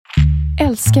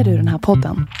Älskar du den här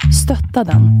podden?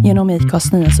 Stötta den genom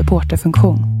IKAs nya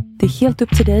supporterfunktion. Det är helt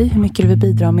upp till dig hur mycket du vill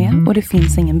bidra med och det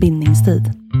finns ingen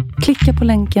bindningstid. Klicka på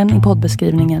länken i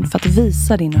poddbeskrivningen för att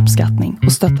visa din uppskattning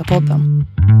och stötta podden.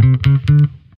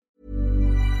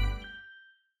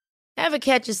 Ever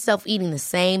catch yourself eating the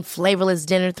same flavorless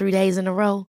dinner 3 days in a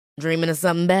row? Dreaming of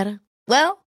something better?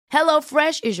 Well,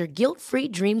 HelloFresh is your guilt-free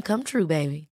dream come true,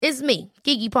 baby. It's me,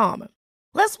 Keke Palmer.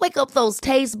 Let's wake up those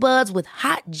taste buds with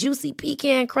hot, juicy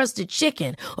pecan-crusted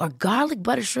chicken or garlic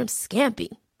butter shrimp scampi.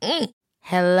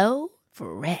 Hello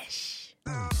Fresh.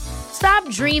 Stop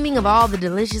dreaming of all the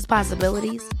delicious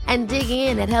possibilities and dig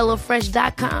in at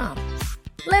HelloFresh.com.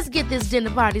 Let's get this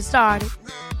dinner party started.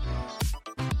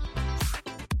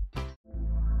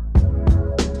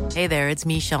 Hey there, it's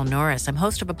Michelle Norris. I'm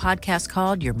host of a podcast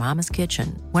called Your Mama's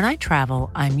Kitchen. When I travel,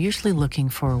 I'm usually looking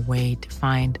for a way to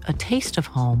find a taste of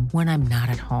home when I'm not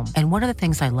at home. And one of the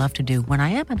things I love to do when I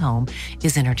am at home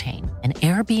is entertain. And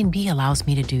Airbnb allows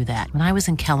me to do that. When I was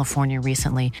in California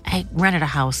recently, I rented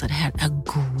a house that had a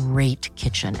great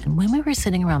kitchen. And when we were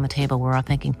sitting around the table, we were all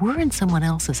thinking, we're in someone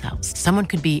else's house. Someone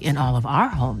could be in all of our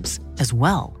homes as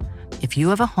well. If you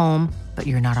have a home, but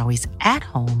you're not always at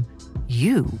home,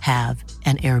 you have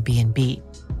an Airbnb.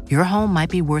 Your home might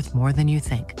be worth more than you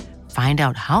think. Find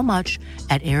out how much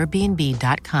at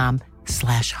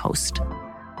airbnb.com/host.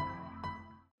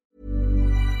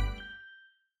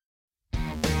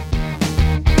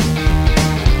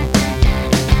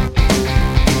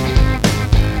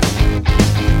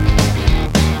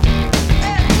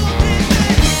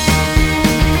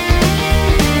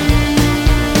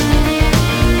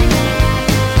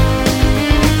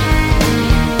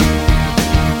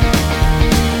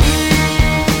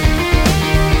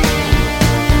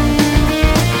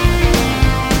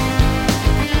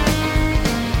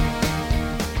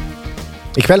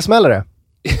 Ikväll smäller det.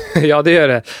 Ja, det gör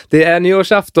det. Det är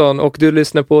nyårsafton och du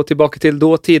lyssnar på Tillbaka till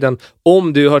dåtiden.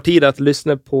 Om du har tid att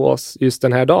lyssna på oss just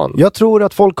den här dagen. Jag tror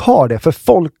att folk har det, för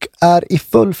folk är i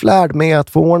full flärd med att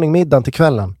få ordning middagen till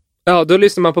kvällen. Ja, då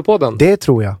lyssnar man på podden. Det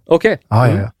tror jag. Okej.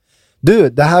 Okay. Ja. Du,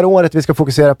 det här året vi ska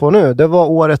fokusera på nu, det var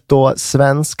året då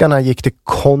svenskarna gick till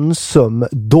Konsum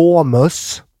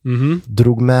Domus.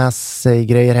 Drog med sig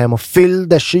grejer hem och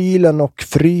fyllde kylen och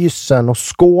frysen och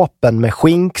skåpen med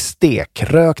skinkstek,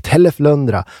 rökt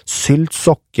hälleflundra,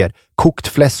 syltsocker, kokt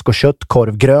fläsk och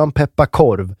köttkorv,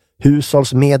 grönpepparkorv,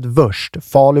 hushållsmedvurst,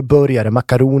 faluburgare,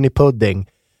 makaronipudding,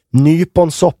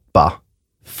 nyponsoppa.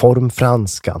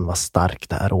 Formfranskan var stark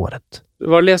det här året.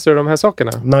 Var läser du de här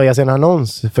sakerna? Nej, jag ser en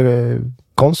annons för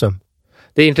Konsum.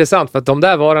 Det är intressant för att de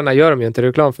där varorna gör de ju inte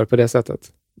reklam för på det sättet.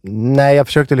 Nej, jag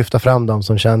försökte lyfta fram dem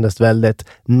som kändes väldigt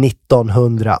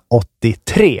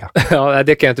 1983. Ja,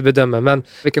 det kan jag inte bedöma, men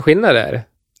vilka skillnader är det?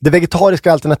 De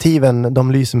vegetariska alternativen,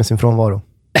 de lyser med sin frånvaro.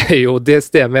 Jo, det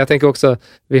stämmer. Men jag tänker också,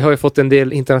 vi har ju fått en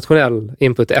del internationell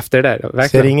input efter det där. Verkligen.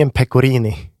 Ser ingen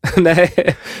pecorini?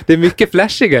 Nej, det är mycket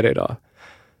flashigare idag.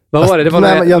 Vad var det? Det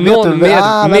var någon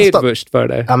medvurst för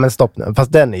det. Ja, men stopp nu.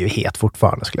 Fast den är ju het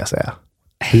fortfarande, skulle jag säga.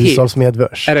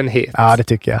 Hushållsmedvurst. Är den het? Ja, det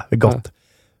tycker jag. Det är gott.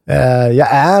 Ja. Jag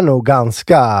är nog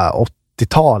ganska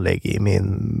 80-talig i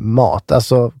min mat.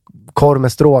 Alltså, korv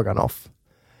med stroganoff.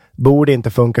 Borde inte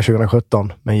funka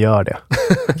 2017, men gör det.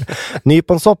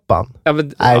 Nyponsoppan? Ja,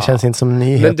 men, nej, det känns inte som en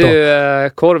nyhet. Men du,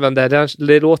 korven där,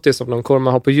 det låter ju som någon korv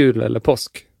man har på jul eller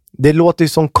påsk. Det låter ju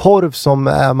som korv som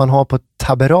man har på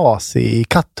taberas i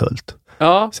Katthult.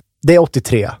 Ja. Det är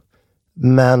 83.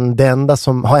 Men det enda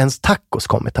som har ens tacos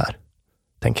kommit här,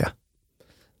 tänker jag.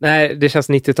 Nej, det känns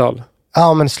 90-tal.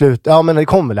 Ja, men Ja, men det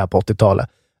kom väl här på 80-talet.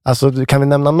 Alltså, kan vi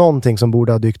nämna någonting som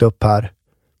borde ha dykt upp här?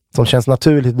 Som känns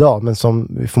naturligt idag, men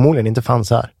som förmodligen inte fanns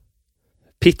här.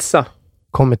 Pizza.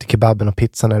 Kommer till kebaben och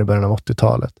pizzan i början av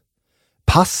 80-talet.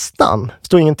 Pastan?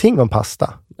 Står ingenting om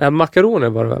pasta. Makaroner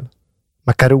var det väl?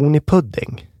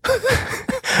 Makaronipudding.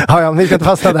 Ja, vi ska inte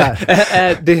fasta där.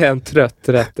 Det är en trött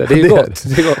rätt. Det är gott.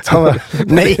 Det är gott. Ja,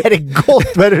 nej, är det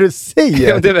gott? Vad är det du säger?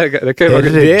 Ja, det kan ju vara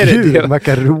det.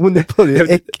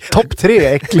 Makaronipudding. Topp 3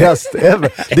 äckligast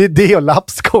ever. Det är det och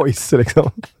lapskojs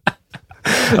liksom.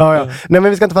 Ja. Nej, men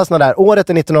vi ska inte fastna där. Året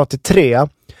är 1983.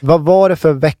 Vad var det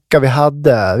för vecka vi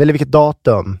hade? Eller vilket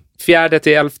datum? 4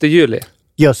 till 11 juli.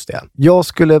 Just det. Jag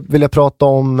skulle vilja prata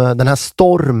om den här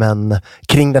stormen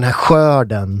kring den här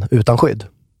skörden utan skydd.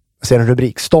 Jag ser en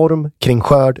rubrik. Storm kring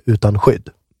skörd utan skydd.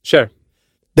 Kör.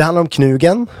 Det handlar om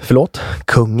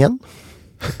kungen.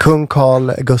 Kung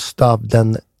Carl Gustav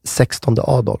den 16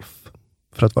 Adolf.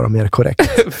 För att vara mer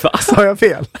korrekt. Va? Sa jag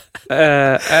fel?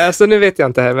 Alltså nu vet jag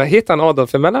inte. Men heter han Adolf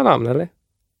för mellannamn eller?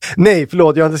 Nej,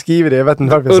 förlåt. Jag har inte skrivit det. Jag vet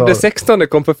inte varför jag sa Under 16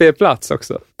 kom på fel plats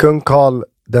också. Kung Carl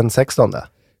den 16.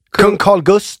 Kung Carl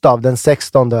Gustav den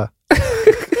 16:e.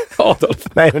 Adolf.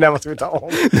 Nej, men det måste vi ta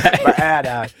om. Vad är det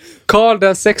här? Karl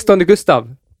den 16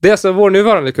 Gustav. Det är alltså vår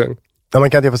nuvarande kung. Ja, man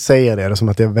kan inte få säga det som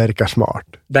att det verkar smart.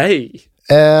 Nej.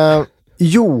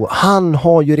 Jo, han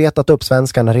har ju retat upp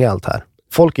svenskarna rejält här.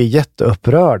 Folk är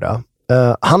jätteupprörda.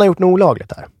 Han har gjort något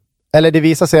olagligt här. Eller det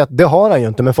visar sig att det har han ju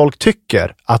inte, men folk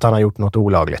tycker att han har gjort något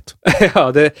olagligt.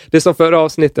 Ja, det är som förra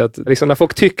avsnittet. Liksom när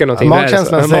folk tycker någonting.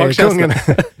 Magkänslan säger kungen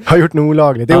har gjort något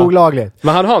olagligt. Det är olagligt.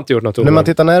 Men han har inte gjort något olagligt. När man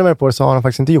tittar närmare på det så har han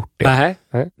faktiskt inte gjort det.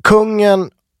 Nej. Kungen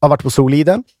har varit på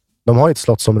Soliden. De har ju ett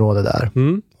slottsområde där.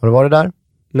 Har du varit där?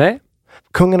 Nej.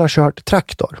 Kungen har kört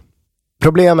traktor.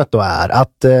 Problemet då är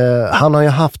att han har ju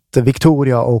haft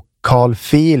Victoria och Carl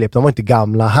Philip. De var inte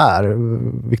gamla här.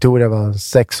 Victoria var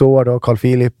 6 år då, Carl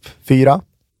Philip 4.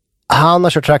 Han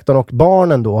har kört traktorn och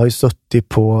barnen då har ju suttit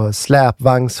på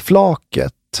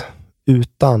släpvagnsflaket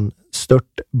utan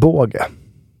störtbåge.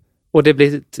 Och det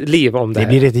blir ett liv om det. Det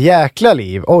blir ett jäkla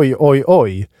liv. Oj, oj,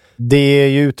 oj. Det är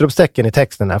ju utropstecken i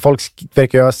texten här. Folk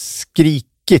verkar ju ha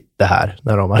skrikit det här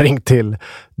när de har ringt till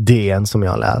DN som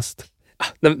jag har läst.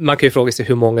 Man kan ju fråga sig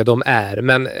hur många de är,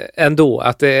 men ändå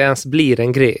att det ens blir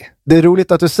en grej. Det är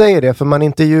roligt att du säger det, för man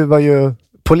intervjuar ju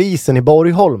polisen i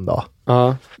Borgholm då.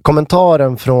 Ja.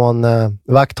 Kommentaren från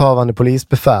vakthavande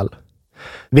polisbefäl.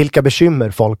 Vilka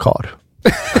bekymmer folk har.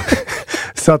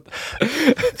 Så att,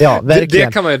 ja, verkligen.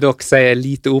 Det kan man ju dock säga är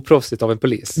lite oproffsigt av en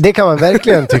polis. Det kan man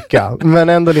verkligen tycka, men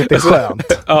ändå lite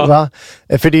skönt. Ja. Va?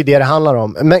 För det är det handlar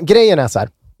om. Men grejen är så här.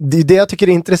 Det jag tycker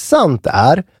är intressant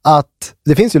är att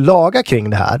det finns ju lagar kring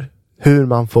det här. Hur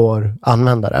man får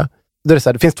använda det. Då är det så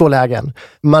här, det finns 2 lägen.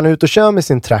 Man är ute och kör med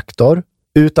sin traktor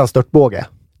utan störtbåge.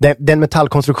 Det är en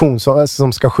metallkonstruktion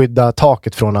som ska skydda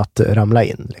taket från att ramla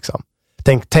in. Liksom.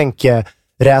 Tänk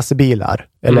racerbilar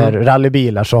eller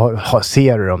rallybilar, så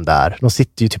ser du dem där. De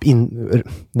sitter ju typ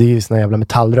det är ju såna jävla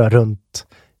metallrör runt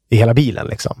i hela bilen.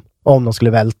 Liksom. Om de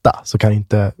skulle välta så kan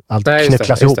inte allt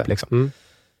knycklas ihop. Liksom.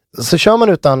 Så kör man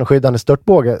utan skyddande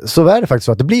störtbåge så är det faktiskt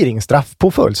så att det blir ingen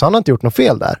straffpåföljd, så han har inte gjort något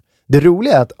fel där. Det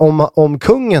roliga är att om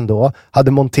kungen då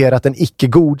hade monterat en icke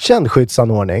godkänd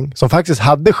skyddsanordning som faktiskt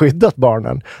hade skyddat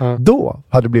barnen, då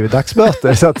hade det blivit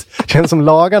dagsböter. Så att det känns som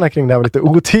lagarna kring det här var lite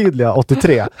otydliga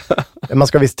 83. Man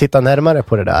ska visst titta närmare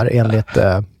på det där enligt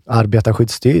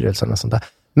Arbetarskyddsstyrelsen och sånt där.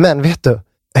 Men vet du,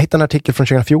 jag hittade en artikel från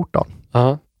 2014.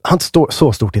 Han har inte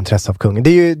så stort intresse av kungen. Det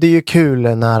är ju kul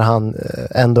när han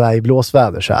ändå är i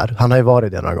blåsväder så här. Han har ju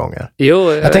varit det några gånger.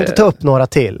 Jag tänkte ta upp några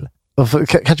till.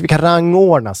 Kanske vi kan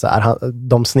rangordna så här,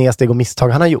 de snedsteg och misstag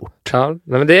han har gjort. Ja,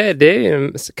 men det är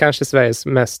ju kanske Sveriges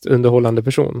mest underhållande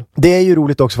person. Det är ju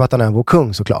roligt också för att han är vår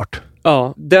kung såklart.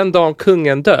 Ja, den dagen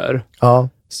kungen dör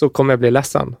så kommer jag bli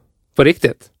ledsen. På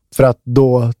riktigt. För att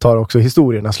då tar också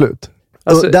historierna slut.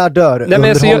 Alltså, där dör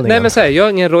underhållningen. Jag är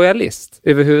ingen royalist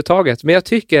överhuvudtaget. Men jag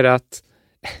tycker att,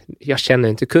 jag känner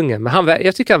inte kungen, men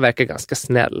jag tycker han verkar ganska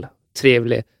snäll,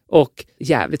 trevlig och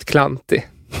jävligt klantig.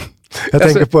 Det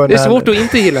är svårt att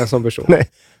inte gilla en sån person. Nej.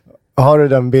 Har du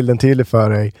den bilden tydlig för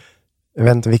dig? Jag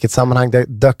vet inte vilket sammanhang det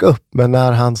dök upp, men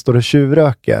när han står och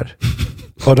tjuvröker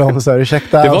och de så här,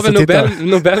 ursäkta. Det var väl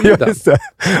Nobelmiddagen. Ja,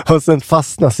 och sen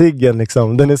fastnar ciggen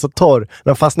liksom. Den är så torr.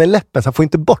 Den fastnar i läppen så han får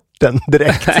inte bort den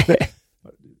direkt.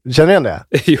 Känner du igen det?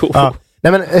 Jo. Ja.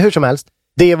 Nej, men hur som helst.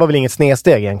 Det var väl inget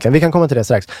snedsteg egentligen. Vi kan komma till det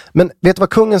strax. Men vet du vad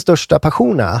kungens största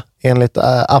passion är? Enligt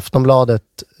Aftonbladet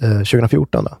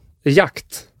 2014 då?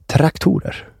 Jakt.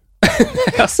 Traktorer.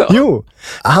 Alltså. Jo,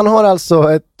 han har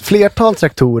alltså ett flertal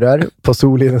traktorer på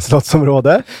Solidens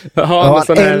slottsområde. Och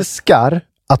han älskar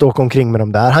att åka omkring med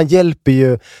dem där. Han hjälper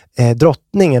ju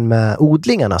drottningen med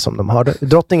odlingarna som de har.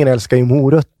 Drottningen älskar ju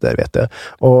morötter, vet du.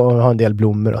 Och har en del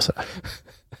blommor och sådär.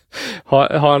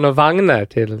 Har han några vagnar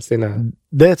till sina...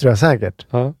 Det tror jag säkert.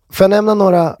 Ja. Får jag nämna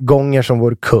några gånger som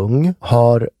vår kung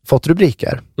har fått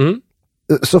rubriker?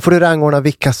 Så får du rangordna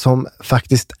vilka som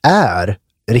faktiskt är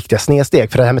riktiga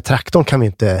snedsteg. För det här med traktorn kan vi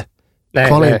inte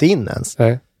kvala inte in ens.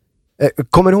 Nej.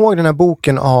 Kommer du ihåg den här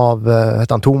boken av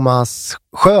Thomas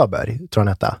Sjöberg, tror jag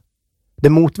hette?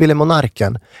 Den motvillige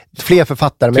monarken. Fler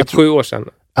författare. Typ 7 år sedan.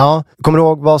 Ja, kommer du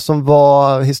ihåg vad som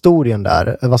var historien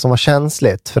där? Vad som var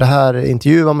känsligt? För det här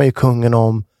intervjuade man ju kungen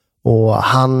om, och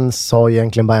han sa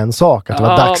egentligen bara en sak, att det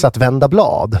var dags att vända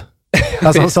blad.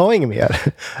 Alltså han sa inget mer.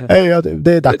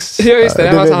 Det är dags. Ja, just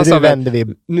det. Han sa, vänder vi.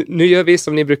 Nu gör vi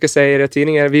som ni brukar säga i era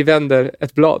tidningar, vi vänder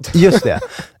ett blad. Just det.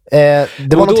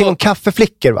 Det var någonting om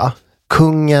kaffeflickor, va?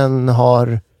 Kungen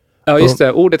har... Ja, just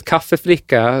det. Ordet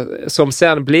kaffeflicka som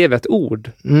sen blev ett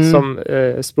ord som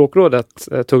språkrådet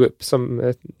tog upp som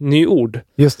ett nyord.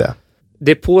 Just det.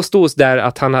 Det påstås där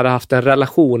att han hade haft en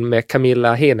relation med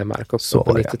Camilla Henemark också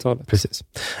på 90-talet. Precis.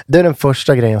 Det är den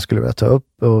första grejen jag skulle vilja ta upp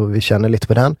och vi känner lite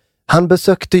på den. Han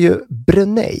besökte ju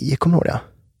Brunei, kommer du ihåg det?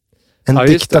 En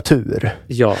diktatur.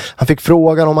 Ja. Han fick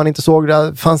frågan om han inte såg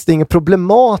det. Fanns det inget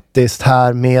problematiskt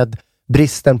här med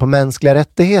bristen på mänskliga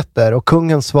rättigheter? Och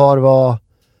kungens svar var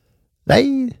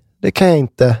nej, det kan jag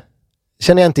inte.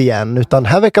 Känner jag inte igen. Utan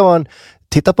här verkar man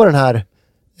titta på den här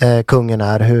kungen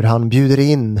här, hur han bjuder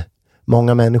in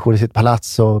många människor i sitt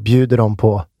palats och bjuder dem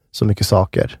på så mycket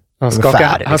saker. Han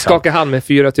skakar hand med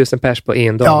 4 000 pers på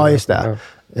en dag. Ja, just det.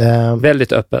 Ja.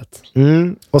 Väldigt öppet.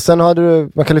 Och sen hade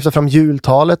du, man kan lyfta fram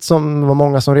jultalet som var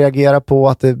många som reagerar på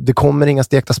att det kommer inga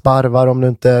stekta sparvar om du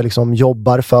inte liksom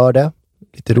jobbar för det.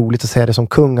 Lite roligt att säga det som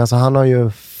kung. Alltså han har ju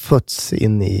fötts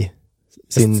in i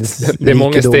sin det är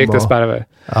många stekta sparvar.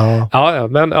 Ja,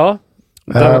 men ja.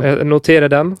 Notera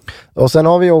den. Och sen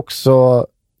har vi också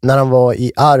när han var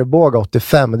i Arboga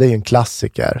 85, det är ju en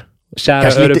klassiker.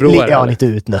 Kära Örebroare. Lite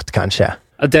utnött kanske.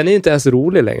 Den är inte ens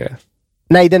rolig längre.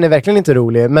 Nej, den är verkligen inte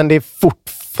rolig, men det är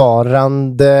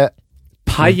fortfarande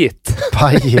pajigt.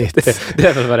 Det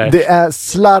är väl vad det är. Det är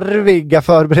slarviga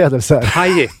förberedelser.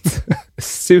 Pajigt.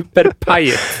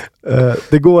 Superpajigt.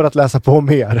 Det går att läsa på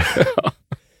mer.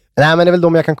 Nej, men det är väl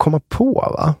de jag kan komma på,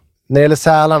 va? När det gäller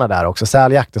sälarna där också,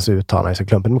 säljakten så uttalar jag sig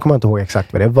klumpen. Men kommer jag inte ihåg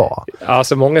exakt vad det var.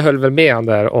 Alltså många höll väl med han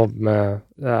där om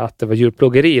att det var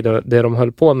djurplågeri det de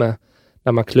höll på med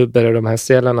när man klubbade de här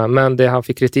sälarna. Men det han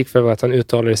fick kritik för var att han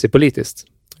uttalade sig politiskt.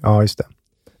 Ja, just det.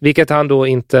 Vilket han då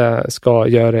inte ska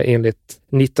göra enligt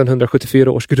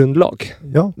 1974 års grundlag.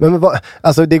 Ja, men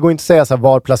alltså det går inte att säga så här,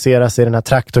 var placeras i den här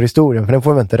traktorhistorien, för den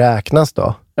får väl inte räknas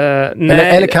då?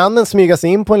 Nej. Eller kan den smyga sig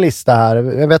in på en lista här?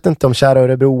 Jag vet inte om kära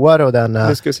örebroare och den...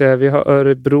 Nu ska vi säga, vi har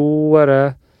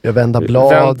örebroare. Vända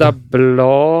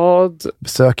blad.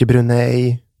 Besök i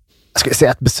Brunei. Jag skulle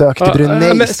säga att besök till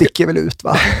Brunei sticker väl ut,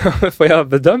 va? Får jag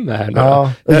bedöma här nu?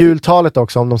 Ja, och jultalet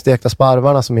också om de stekta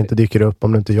sparvarna som inte dyker upp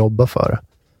om du inte jobbar för det.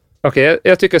 Okej,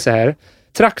 jag tycker så här.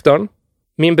 Traktorn,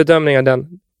 min bedömning är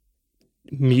den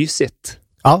mysigt.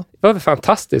 Ja. Det var väl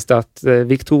fantastiskt att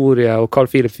Victoria och Carl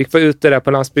Philip fick vara ute där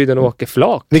på landsbygden och åka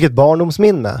flak. Vilket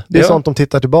barndomsminne. Det är sånt de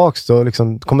tittar tillbaks och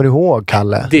liksom, kommer du ihåg,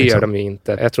 Kalle? Det gör de ju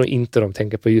inte. Jag tror inte de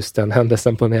tänker på just den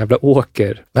händelsen på en jävla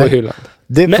åker på hyllan.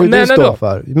 Det får du stå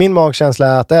för. Min magkänsla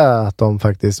är att det är att de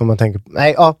faktiskt, om man tänker,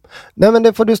 nej men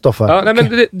det får du stå för. Ja, nej,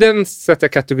 men den sätter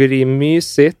kategori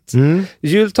mysigt.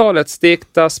 Jultalet,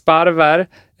 stekta sparvar.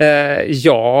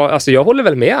 Ja, alltså jag håller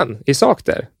väl med han i sak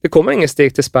där. Det kommer ingen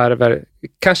stek till sparvar.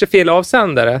 Kanske fel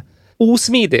avsändare.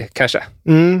 Osmidig kanske.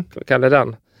 Kallar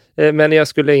den. Men jag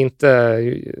skulle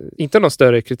inte någon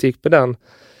större kritik på den.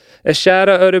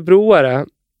 Kära örebroare,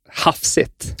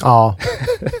 hafsigt. Ja.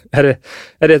 är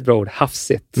det ett bra ord?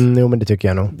 Hafsigt. Jo, men det tycker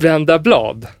jag nog. Vända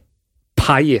blad.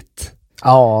 Pajigt.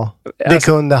 Ja, det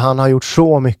kunde han ha gjort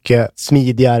så mycket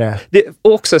smidigare. Det är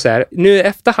också så här, nu i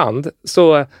efterhand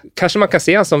så kanske man kan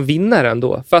se han som vinnare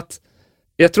ändå. För att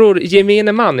jag tror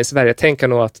gemene man i Sverige tänker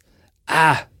nog att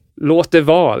låt det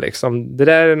vara liksom. Det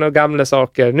där är några gamla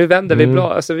saker. Nu vänder vi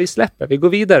blad, alltså vi släpper, vi går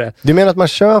vidare. Du menar att man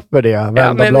köper det,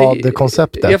 vända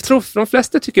blad-konceptet? Jag tror de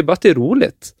flesta tycker bara att det är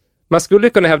roligt. Man skulle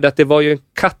kunna hävda att det var ju en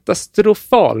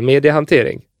katastrofal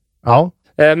mediehantering. Ja.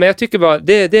 Men jag tycker bara,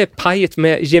 det är pajigt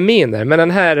med gemener. Men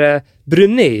den här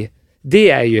Brunei, det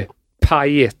är ju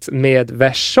pajigt med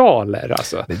versaler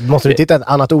alltså. Måste du titta ett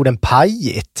annat ord än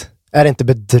pajigt? Är det inte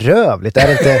bedrövligt? Är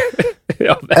det inte,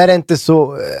 är det inte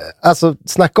så... Alltså,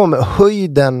 snacka om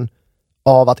höjden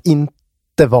av att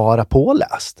inte vara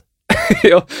påläst.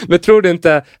 Ja, men tror du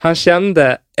inte han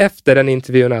kände efter den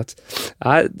intervjun att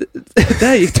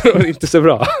där gick det nog inte så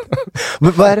bra.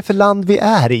 Men vad är det för land vi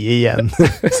är i igen?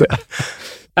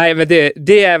 Nej, men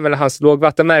det är väl hans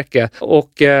lågvattenmärke.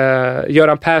 Och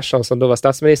Göran Persson som då var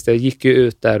statsminister gick ju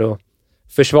ut där och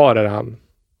försvarade han.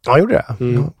 Ja, gjorde det.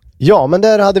 Ja, men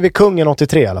där hade vi kungen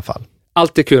 83 i alla fall.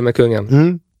 Alltid kul med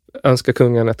kungen. Önskar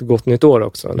kungen ett gott nytt år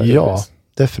också. Ja,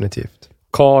 definitivt.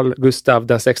 Carl Gustav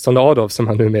den 16 Adolf som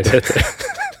han numera heter.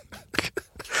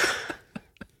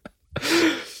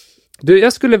 Du,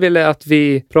 jag skulle vilja att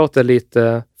vi pratar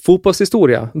lite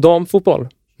fotbollshistoria, damfotboll.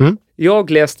 Jag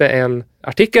läste en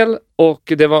artikel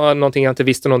och det var någonting jag inte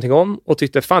visste någonting om och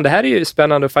tyckte, fan det här är ju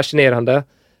spännande och fascinerande.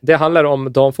 Det handlar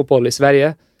om damfotboll i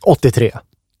Sverige.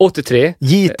 83.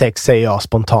 Jitex säger jag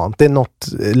spontant. Det är något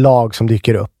lag som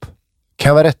dyker upp. Kan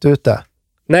jag vara rätt ute?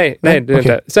 Nej, det är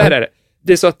inte. Så här är det.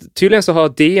 Det är så att tydligen så har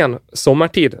DN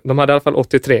sommartid, de hade i alla fall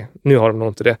 83, nu har de nog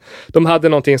inte det. De hade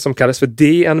någonting som kallas för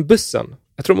DN-bussen.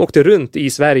 Jag tror de åkte runt i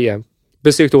Sverige,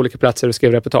 besökte olika platser och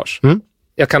skrev reportage.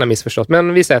 Jag kan ha missförstått,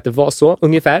 men vi säger att det var så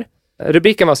ungefär.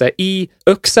 Rubriken var så här: i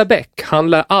Öxabäck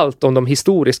handlar allt om de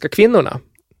historiska kvinnorna.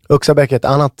 Öxabäck är ett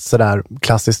annat sådär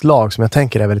klassiskt lag som jag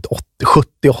tänker är väldigt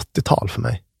 70-80-tal för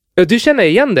mig. Du känner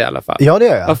igen det i alla fall? Ja, det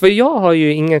gör jag. Ja, för jag har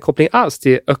ju ingen koppling alls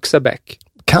till Öxabäck.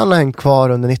 Kan ha hängt kvar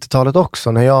under 90-talet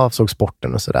också när jag såg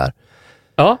sporten och sådär.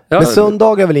 Ja. Men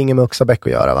Sundhage är väl ingen med Öxabäck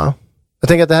att göra, va? Jag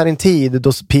tänker att det här är en tid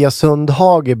då Pia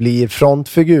Sundhage blir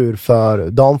frontfigur för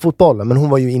damfotbollen, men hon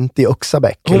var ju inte i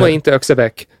Öxabäck. Hon var inte i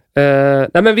Öxabäck. Nej,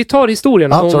 men vi tar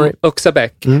historien om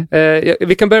Öxabäck.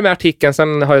 Vi kan börja med artikeln,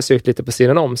 sen har jag sökt lite på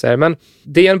sidan om. Så här. Men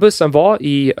DN-bussen var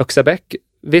i Öxabäck.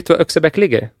 Vet du var Öxabäck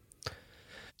ligger?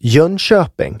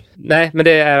 Jönköping? Nej, men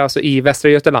det är alltså i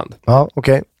Västra Götaland. Ja,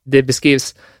 okej. Okay. Det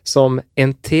beskrivs som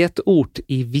en tätort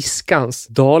i Viskans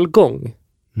dalgång.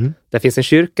 Där finns en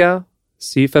kyrka,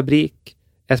 syfabrik,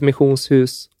 ett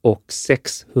missionshus och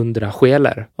 600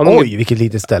 själar. Oj, vilket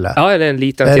litet ställe. Ja, det är en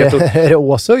liten tätort. Är det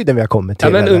Åshöjden vi har kommit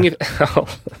till? Ja, men ja.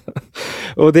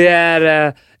 Och det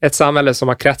är ett samhälle som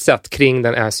har kretsat kring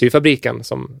den här syfabriken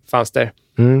som fanns där.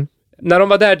 När de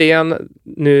var där igen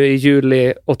nu i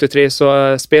juli 83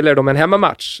 så spelade de en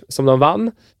hemmamatch som de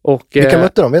vann. Och, vilka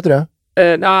mötte de, vet du det?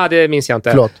 Nej, det minns jag inte.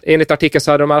 Förlåt. Enligt artikeln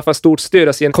så hade de i alla fall stort stöd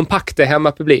av sin kompakta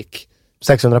hemmapublik.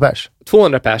 600 pers?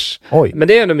 200 pers. Oj. Men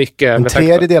det är ändå mycket. En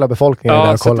tredjedel av befolkningen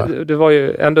där och kollar. Det var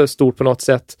ju ändå stort på något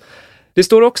sätt. Det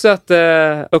står också att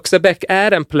Öxabäck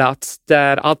är en plats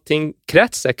där allting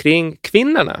kretsar kring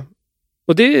kvinnorna.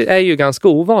 Och det är ju ganska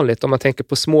ovanligt om man tänker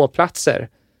på små platser.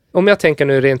 Om jag tänker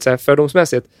nu rent så här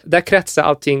fördomsmässigt, där kretsar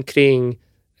allting kring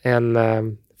en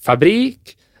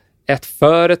fabrik, ett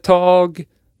företag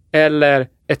eller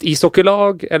ett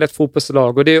ishockeylag eller ett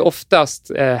fotbollslag. Och det är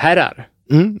oftast herrar.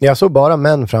 Jag såg bara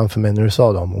män framför mig när du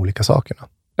sa de olika sakerna.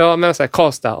 Ja, men så här,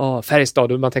 Karlstad,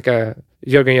 Färjestad, man tänker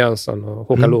Jörgen Jönsson och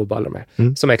Håkan Loob, alla de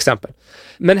här, som exempel.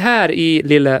 Men här i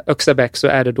lilla Öxabäck så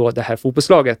är det då det här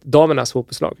fotbollslaget, damernas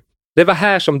fotbollslag. Det var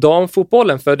här som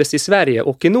damfotbollen föddes i Sverige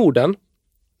och i Norden.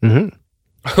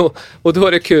 Och då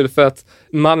är det kul för att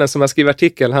mannen som har skrivit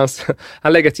artikeln,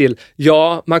 han lägger till: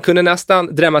 ja, man kunde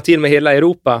nästan drämma till med hela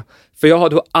Europa, för jag har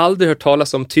då aldrig hört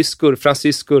talas om tyskor,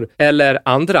 fransyskor eller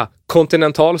andra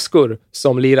kontinentalskor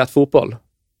som lirat fotboll.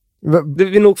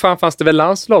 Nog fanns det väl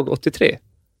landslag 83?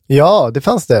 Ja, det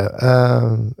fanns det.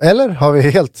 Eller har vi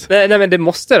helt... Nej, men det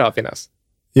måste det ha finnas.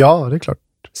 Ja, det är klart.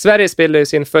 Sverige spelade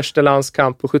sin första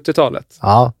landskamp på 70-talet.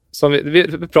 Ja. Som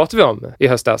vi pratade om i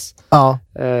höstas. Ja.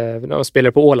 När de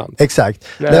spelade på Åland. Exakt.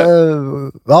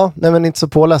 Nej, men inte så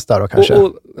påläst där då kanske.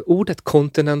 Och ordet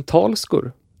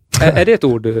kontinentalskor. Är det ett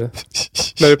ord du...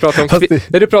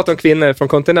 när du pratar om kvinnor från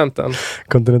kontinenten?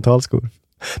 Kontinentalskor.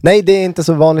 Nej, det är inte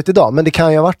så vanligt idag, men det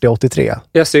kan ju ha varit det 83.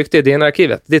 Jag sökte i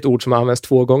DN-arkivet. Det är ett ord som har använts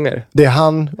 2 gånger. Det är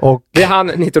han och... Det är han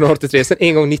 1983, sen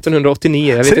en gång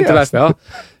 1989. Jag vet inte varför. Ja.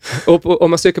 Och om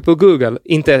man söker på Google,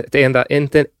 inte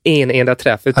en enda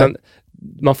träff, utan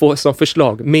man får som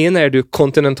förslag: menar du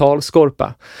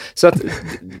kontinentalskorpa? Så att,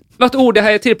 vad ord det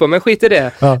här är till på, men skit i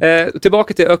det. Ja.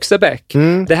 Tillbaka till Öxabäck.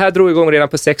 Det här drog igång redan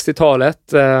på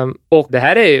 60-talet. Och det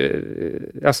här är ju,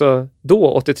 alltså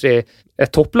då 83,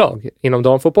 ett topplag inom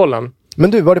damfotbollen.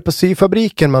 Men du, var det på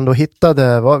syfabriken man då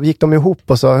hittade, gick de ihop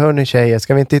och sa: hörni tjejer,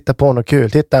 ska vi inte hitta på något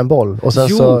kul? Hitta en boll. Och sen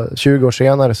så 20 år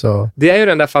senare så... Det är ju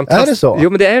den där Är det så? Jo,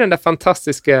 men det är den där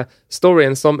fantastiska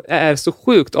storyn som är så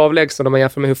sjukt avlägsen om man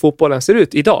jämför med hur fotbollen ser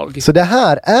ut idag. Så det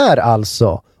här är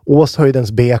alltså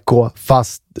Åshöjdens BK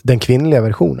fast den kvinnliga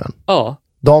versionen? Ja.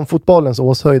 Damfotbollens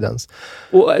Åshöjdens.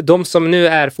 Och de som nu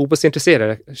är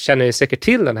fotbollsintresserade känner ju säkert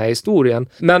till den här historien.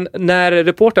 Men när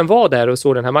reportern var där och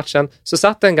såg den här matchen så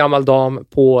satt en gammal dam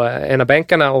på en av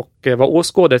bänkarna och var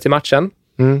åskådare till matchen.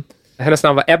 Hennes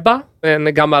namn var Ebba,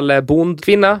 en gammal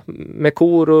bondkvinna med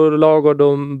kor och lagård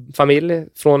och familj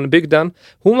från bygden.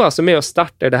 Hon var alltså med och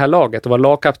startade det här laget och var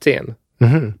lagkapten.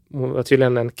 Hon var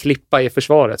tydligen en klippa i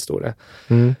försvaret, stod det.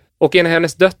 Och en av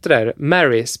hennes döttrar,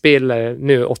 Mary, spelar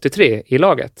nu 83 i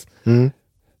laget.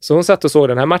 Så hon satt och såg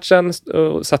den här matchen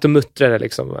och satt och muttrade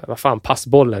liksom: vad fan, pass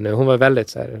bollen nu. Hon var väldigt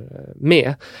så här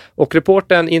med. Och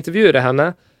reportern intervjuade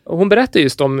henne. Och hon berättade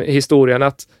just om historien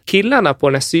att killarna på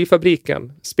den här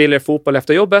syfabriken spelade fotboll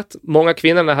efter jobbet. Många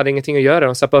kvinnorna hade ingenting att göra.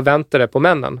 De satt och väntade på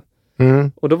männen.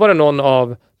 Och då var det någon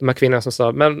av de här kvinnorna som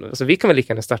sa: men alltså, vi kan väl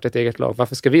lika gärna starta ett eget lag.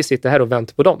 Varför ska vi sitta här och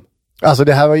vänta på dem? Alltså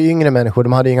det här var ju yngre människor,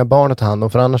 de hade inga barn att ta hand om,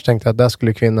 för annars tänkte jag att där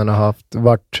skulle kvinnorna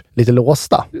varit lite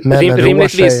låsta.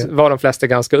 Rimligtvis var de flesta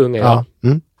ganska unga. Ja.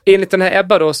 Enligt den här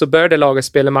Ebba då så började laget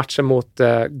spela matcher mot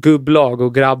gubblag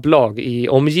och grabblag i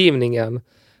omgivningen.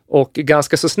 Och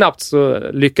ganska så snabbt så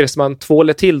lyckades man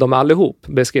tvåla till dem allihop,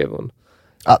 beskrev hon.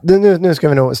 Ja, nu ska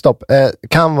vi nog, stopp.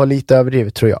 Kan vara lite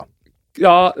överdrivet, tror jag.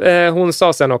 Ja, hon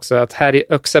sa sen också att här i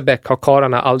Öxabäck har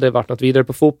karlarna aldrig varit något vidare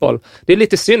på fotboll. Det är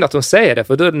lite synd att hon säger det,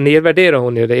 för då nedvärderar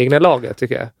hon ju det egna laget,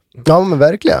 tycker jag. Ja, men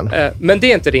verkligen. Men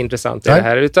det är inte det intressanta i det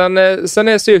här, utan sen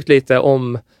har jag sökt lite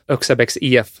om Öxabäcks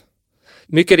IF.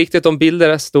 Mycket riktigt, de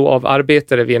bildades då av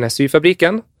arbetare vid den här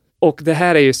syfabriken. Och det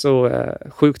här är ju så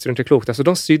sjukt inte klokt. Alltså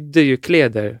de sydde ju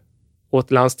kläder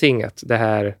åt landstinget, det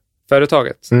här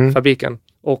företaget, fabriken.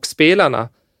 Och spelarna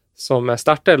som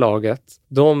startade laget,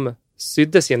 de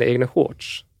sydde sina egna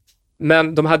shorts.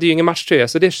 Men de hade ju ingen matchtröja,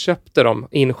 så det köpte de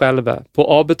in själva på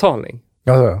avbetalning.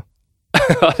 Ja,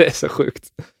 ja, det är så sjukt.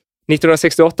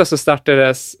 1968 så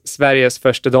startades Sveriges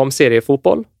första damserie i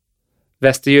fotboll.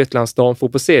 Västergötlands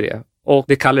damfotbollsserie. Och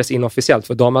det kallades inofficiellt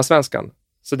för Damallsvenskan.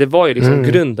 Så det var ju liksom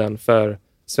grunden för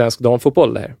svensk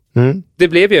damfotboll där. Det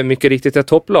blev ju mycket riktigt ett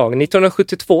topplag.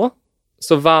 1972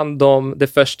 så vann de det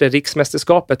första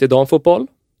riksmästerskapet i damfotboll.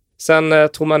 Sen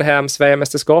tog man hem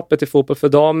Sverigemästerskapet i fotboll för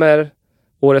damer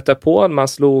året därpå. Man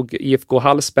slog IFK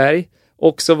Hallsberg.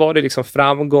 Och så var det liksom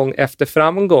framgång efter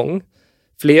framgång.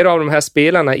 Flera av de här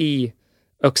spelarna i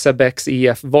Öxabäcks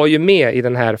IF var ju med i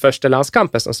den här första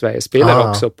landskampen som Sverige spelade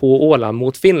också på Åland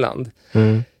mot Finland.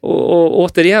 Och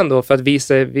återigen då, för att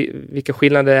visa vilka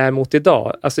skillnader det är mot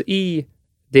idag. Alltså i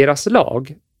deras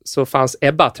lag så fanns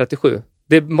Ebba 37.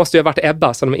 Det måste ju ha varit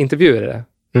Ebba som de intervjuade.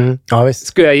 Ja, visst.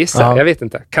 Skulle jag gissa? Ja. Jag vet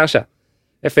inte. Kanske.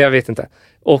 För jag vet inte.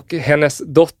 Och hennes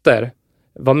dotter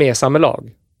var med i samma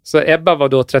lag. Så Ebba var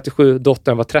då 37,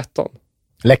 dottern var 13.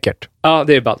 Läckert. Ja,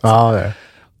 det är ballt. Ja, det är.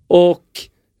 Och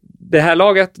det här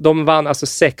laget, de vann alltså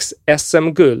 6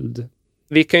 SM-guld.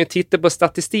 Vi kan ju titta på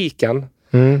statistiken.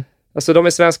 Alltså de är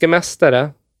svenska mästare.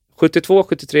 72,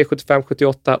 73, 75,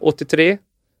 78, 83,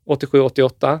 87,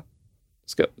 88.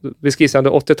 Vi skriver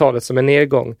under 80-talet som en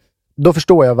nedgång. Då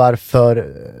förstår jag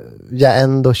varför jag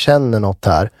ändå känner något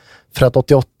här. För att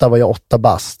 88 var jag 8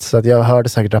 bast. Så att jag hörde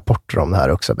säkert rapporter om det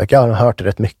här också. Jag har hört det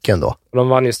rätt mycket ändå. De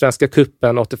vann ju Svenska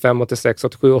cupen 85, 86,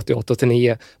 87, 88,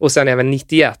 89. Och sen även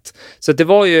 91. Så det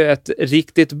var ju ett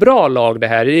riktigt bra lag det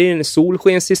här. Det är en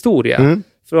solskenshistoria.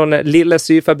 Från lilla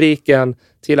syfabriken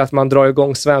till att man drar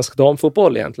igång svensk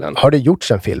damfotboll egentligen. Har det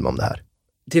gjorts en film om det här?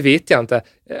 Det vet jag inte.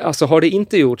 Alltså har det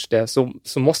inte gjorts det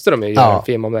så måste de ju göra en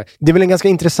film om det. Det är väl en ganska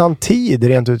intressant tid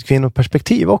rent ur ett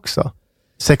kvinnoperspektiv också.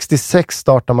 66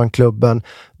 startar man klubben.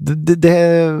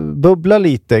 Det bubblar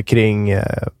lite kring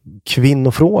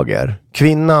kvinnofrågor.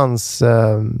 Kvinnans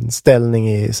ställning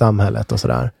i samhället och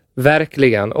sådär.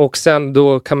 Verkligen. Och sen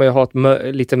då kan man ju ha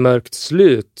ett lite mörkt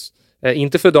slut.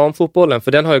 Inte för damfotbollen,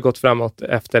 för den har ju gått framåt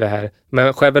efter det här.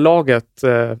 Men själva laget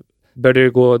började det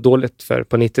gå dåligt för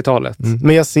på 90-talet.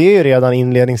 Men jag ser ju redan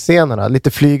inledningsscenerna.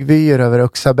 Lite flygvyer över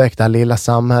Öxabäck, det här lilla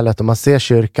samhället. Och man ser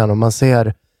kyrkan och man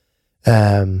ser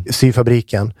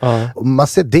syfabriken. Och man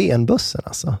ser DN-bussen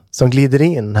alltså, som glider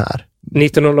in här.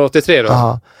 1983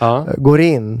 då? Går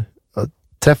in och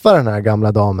träffar den här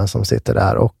gamla damen som sitter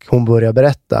där och hon börjar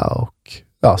berätta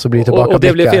och så blir det tillbaka. Och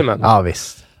det blir filmen? Ja,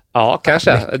 visst. Ja,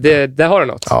 kanske. Det har du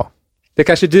något. Ja. Det är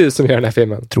kanske du som gör den här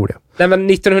filmen. Tror det. Nej, men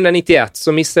 1991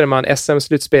 så missade man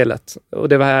SM-slutspelet. Och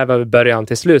det var här början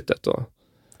till slutet då.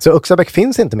 Så Öxabäck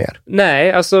finns inte mer?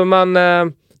 Nej, alltså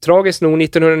tragiskt nog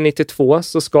 1992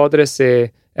 så skadade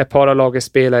sig ett par av lagets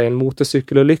spelare i en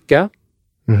motorcykelolycka.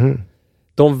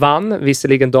 De vann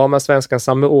visserligen damallsvenskan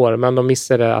samma år, men de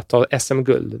missade att ta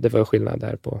SM-guld. Det var skillnad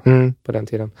där på den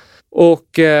tiden.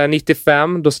 Och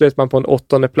 95 då slut man på en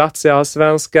 8:e plats i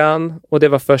allsvenskan. Och det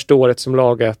var första året som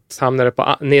laget hamnade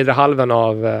på nedre halvan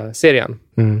av serien.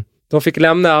 De fick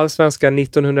lämna allsvenskan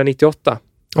 1998.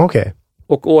 Okej.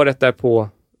 Och året därpå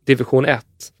division 1.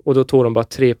 Och då tog de bara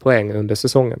 3 poäng under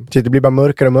säsongen. Det blir bara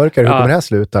mörkare och mörkare. Hur kommer det här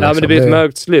sluta? Liksom? Ja, men det blir ett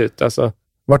mörkt slut. Alltså.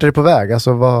 Vart är det på väg? Alltså,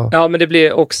 Ja, men det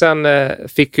blir... Och sen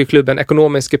fick ju klubben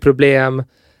ekonomiska problem.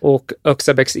 Och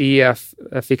Öxabäcks IF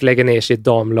fick lägga ner sitt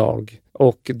damlag.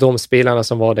 Och de spelarna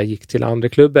som var där gick till andra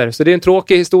klubbar. Så det är en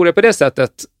tråkig historia på det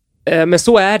sättet. Men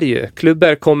så är det ju.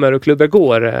 Klubbar kommer och klubbar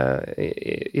går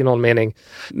i någon mening.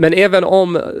 Men även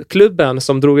om klubben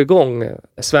som drog igång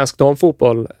svensk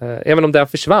damfotboll, även om den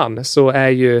försvann, så är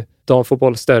ju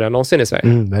damfotboll större än någonsin i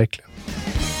Sverige. Verkligen.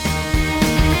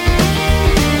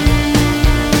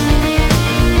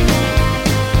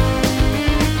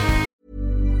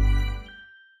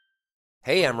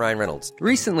 Hey, I'm Ryan Reynolds.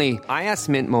 Recently, I asked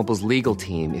Mint Mobile's legal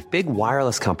team if big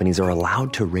wireless companies are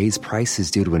allowed to raise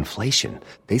prices due to inflation.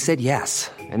 They said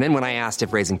yes. And then when I asked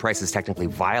if raising prices technically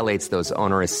violates those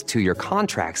onerous 2-year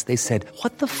contracts, they said,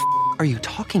 "What the f*** are you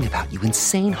talking about, you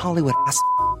insane Hollywood ass?"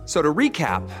 So to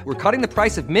recap, we're cutting the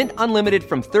price of Mint Unlimited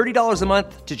from $30 a month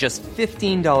to just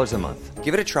 $15 a month.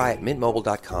 Give it a try at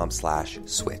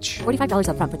mintmobile.com/switch. $45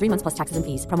 up front for 3 months plus taxes and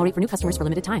fees. Promo rate for new customers for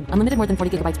limited time. Unlimited more than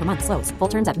 40 gigabytes per month. Slows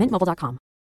full terms at mintmobile.com.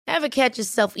 Ever catch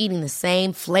yourself eating the same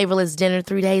flavorless dinner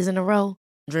 3 days in a row?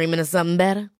 Dreaming of something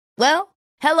better? Well,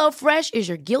 HelloFresh is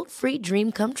your guilt-free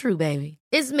dream come true, baby.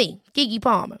 It's me, Keke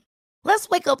Palmer. Let's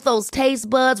wake up those taste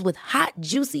buds with hot,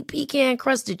 juicy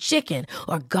pecan-crusted chicken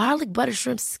or garlic butter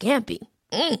shrimp scampi.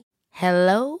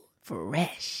 Hello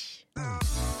Fresh.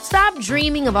 Stop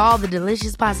dreaming of all the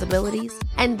delicious possibilities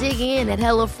and dig in at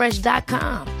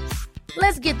HelloFresh.com.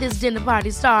 Let's get this dinner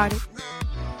party started.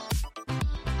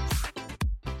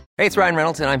 Hey, it's Ryan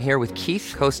Reynolds, and I'm here with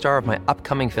Keith, co-star of my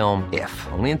upcoming film, If,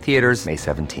 only in theaters May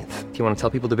 17th. Do you want to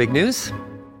tell people the big news?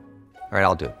 All right,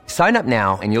 I'll do it. Sign up now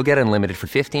and you'll get unlimited for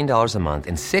 $15 a month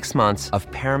and 6 months of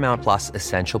Paramount Plus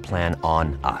Essential Plan on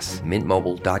us.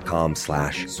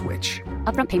 mintmobile.com/switch.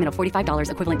 Upfront payment of $45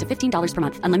 equivalent to $15 per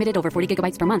month. Unlimited over 40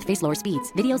 gigabytes per month. Face lower speeds.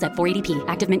 Videos at 480p.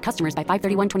 Active Mint customers by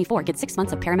 531.24 get 6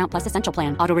 months of Paramount Plus Essential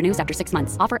Plan. Auto renews after 6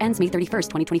 months. Offer ends May 31st,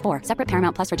 2024. Separate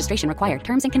Paramount Plus registration required.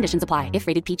 Terms and conditions apply if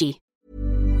rated PG.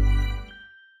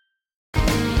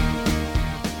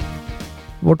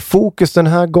 Vårt fokus den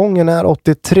här gången är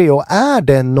 83, och är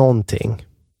det någonting,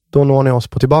 då når ni oss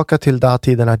på tillbaka till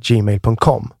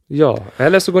datiden@gmail.com. Ja,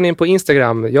 eller så går ni in på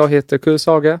Instagram. Jag heter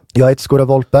Kusaga. Jag heter Skora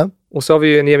Volpe. Och så har vi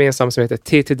ju en gemensam som heter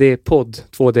TTD-podd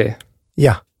 2D.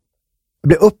 Ja. Jag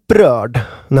blir upprörd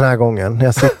den här gången när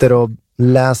jag sitter och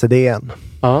läser det igen.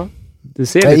 Ja, du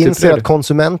ser jag lite inser upprörd. att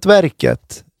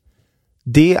Konsumentverket,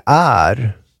 det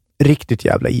är riktigt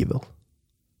jävla evil.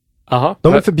 Aha.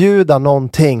 De vill förbjuda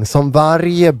någonting som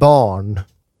varje barn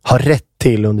har rätt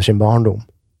till under sin barndom.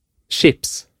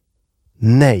 Chips.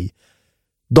 Nej.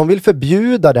 De vill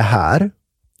förbjuda det här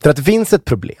för att det finns ett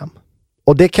problem.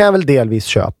 Och det kan jag väl delvis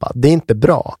köpa. Det är inte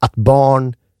bra att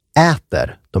barn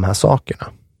äter de här sakerna.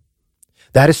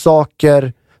 Det här är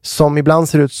saker som ibland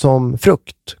ser ut som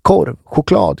frukt, korv,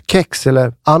 choklad, kex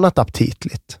eller annat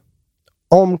aptitligt.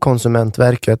 Om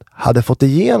Konsumentverket hade fått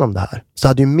igenom det här så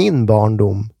hade ju min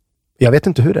barndom, jag vet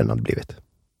inte hur den hade blivit.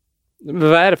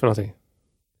 Vad är det för någonting?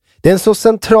 Det är en så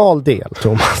central del,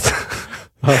 Thomas.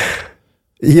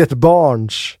 I ett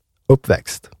barns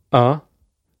uppväxt. Ja.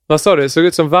 Vad sa du? Såg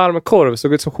ut som varm korv,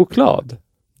 såg ut som choklad?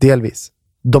 Delvis.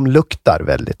 De luktar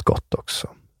väldigt gott också.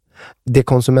 Det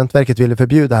Konsumentverket ville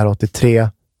förbjuda här 83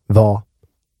 var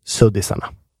suddisarna.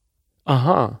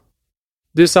 Aha.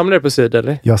 Du samlade på sudd,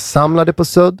 eller? Jag samlade på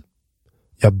sudd.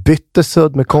 Jag bytte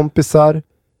sudd med kompisar.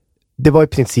 Det var i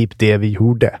princip det vi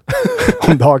gjorde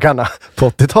om dagarna på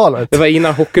 80-talet. Det var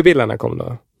innan hockeybillarna kom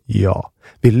då? Ja.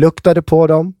 Vi luktade på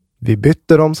dem. Vi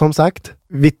bytte dem som sagt.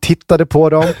 Vi tittade på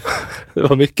dem. Det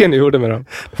var mycket ni gjorde med dem.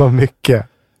 Det var mycket.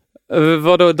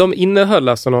 Vadå, de innehöll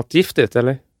alltså något giftigt,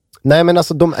 eller? Nej, men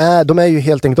alltså de är ju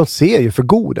helt enkelt, de ser ju för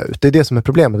goda ut. Det är det som är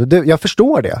problemet. Jag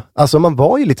förstår det. Alltså man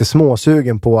var ju lite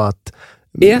småsugen på att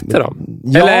äta dem?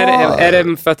 Ja. Eller är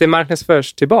det för att det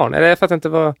marknadsförs till barn? Eller är det för att det inte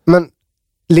var... Men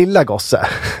lilla gosse.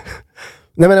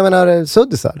 Nej, men jag menar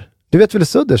suddisar. Du vet väl hur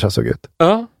suddisar såg ut?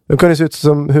 Ja. De kunde se ut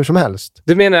som hur som helst.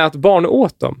 Du menar att barn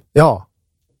åt dem? Ja.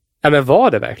 Ja, men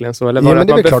var det verkligen så? Eller var Ja, det men att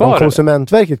det är man väl klart, om befarade?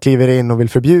 Konsumentverket kliver in och vill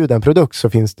förbjuda en produkt så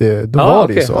finns det, då var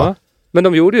det ju så. Ja. Men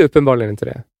de gjorde ju uppenbarligen inte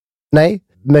det. Nej,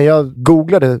 men jag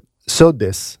googlade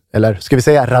suddis, eller ska vi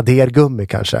säga radergummi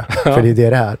kanske, för det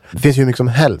är det här. Det finns ju mycket som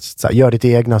helst, så här,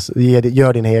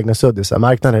 gör dina egna suddisar.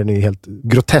 Marknaden är ju helt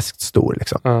groteskt stor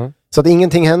liksom. Så att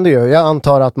ingenting händer ju. Jag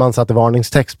antar att man satte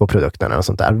varningstext på produkterna och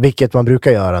sånt där, vilket man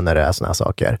brukar göra när det är såna här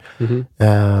saker.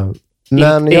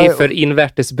 Men för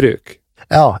invärtesbruk.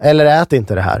 Ja, eller ät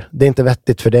inte det här. Det är inte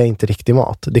vettigt för det är inte riktig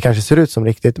mat. Det kanske ser ut som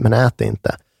riktigt, men ät det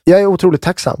inte. Jag är otroligt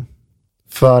tacksam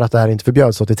för att det här inte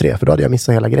förbjöds 83, för då hade jag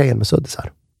missat hela grejen med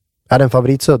suddisar. Jag hade en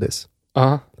favoritsuddis.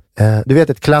 Du vet,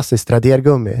 ett klassiskt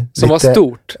radergummi. Som var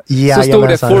stort. Så stod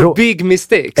det for big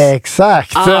mistakes.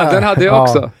 Exakt. Den hade jag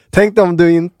också. Ja. Tänk om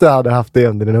du inte hade haft det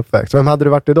under din uppväxt. Vem hade du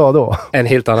varit idag då? En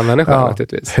helt annan människa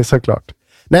naturligtvis. Såklart.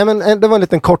 Nej, men det var en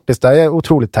liten kortis där. Jag är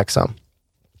otroligt tacksam.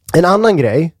 En annan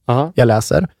grej jag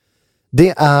läser,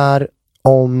 det är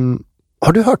om...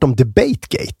 Har du hört om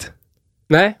Debategate?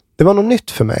 Nej. Det var något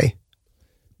nytt för mig.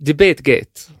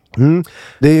 Debategate?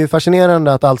 Det är ju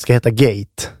fascinerande att allt ska heta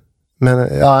gate. Men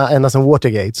ända som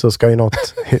Watergate så ska ju något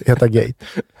heta gate.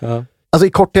 Alltså i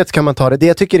korthet kan man ta det. Det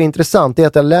jag tycker är intressant är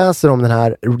att jag läser om den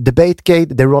här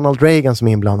Debategate. Det är Ronald Reagan som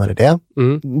är inblandad i det.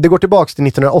 Det går tillbaks till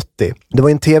 1980. Det var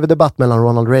en tv-debatt mellan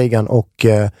Ronald Reagan och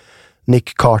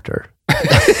Nick Carter.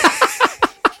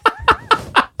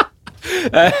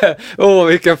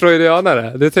 Vilken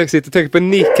freudianare. Du tänker på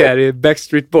Nick här i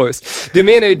Backstreet Boys. Du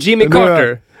menar ju Jimmy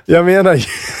Carter. Jag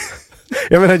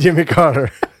menar Jimmy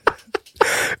Carter.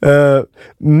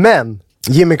 Men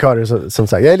Jimmy Carter, som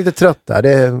sagt, jag är lite trött där. Det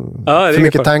är för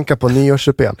mycket tankar på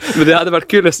nyårsupén. Men det hade varit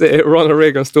kul att se Ronald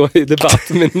Reagan stå i debatt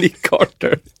med Nick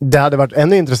Carter. Det hade varit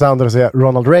ännu intressantare att se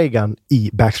Ronald Reagan i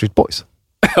Backstreet Boys.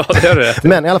 Ja, det är det.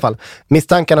 Men i alla fall,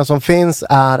 misstankarna som finns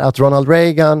är att Ronald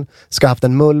Reagan ska ha haft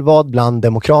en mullvad bland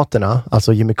demokraterna,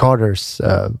 alltså Jimmy Carters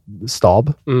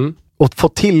stab, och få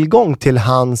tillgång till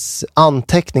hans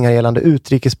anteckningar gällande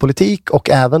utrikespolitik och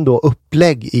även då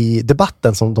upplägg i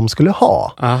debatten som de skulle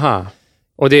ha. Aha.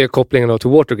 Och det är kopplingen då till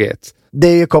Watergate? Det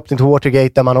är ju koppling till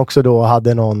Watergate där man också då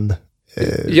hade någon...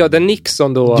 där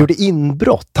Nixon då... gjorde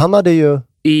inbrott. Han hade ju...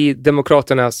 I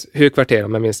demokraternas huvudkvarter,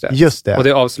 om jag minns rätt. Just det. Och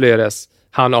det avslöjades.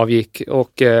 Han avgick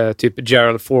och typ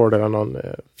Gerald Ford eller någon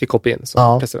fick hoppa in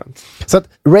som president. Så att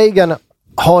Reagan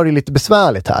har det lite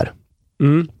besvärligt här.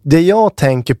 Det jag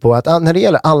tänker på är att när det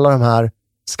gäller alla de här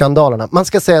skandalerna, man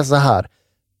ska säga så här,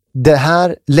 det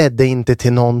här ledde inte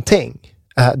till någonting.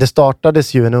 Det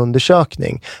startades ju en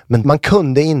undersökning, men man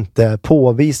kunde inte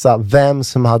påvisa vem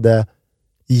som hade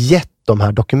gett de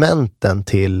här dokumenten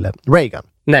till Reagan.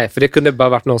 Nej, för det kunde bara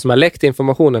varit någon som har läckt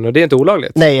informationen och det är inte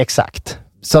olagligt. Nej, exakt.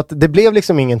 Så att det blev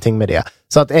liksom ingenting med det.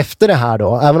 Så att efter det här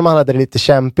då, även om han hade det lite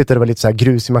kämpigt och det var lite så här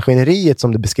grus i maskineriet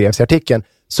som det beskrevs i artikeln,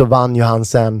 så vann ju han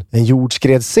sen en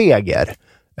jordskredsseger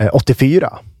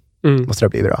 84. Måste det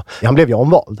bli bra. Han blev ju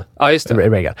omvald. Ja, just det.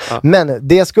 Reagan. Ja. Men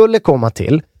det jag skulle komma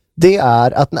till, det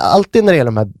är att alltid när det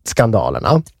gäller de här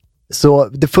skandalerna, så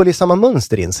det följer samma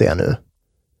mönster inser jag nu.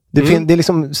 Det är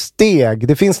liksom steg,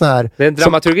 det finns sån här... Det är en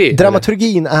dramaturgi.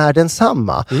 Dramaturgin är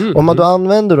densamma. Om man då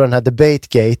använder då den här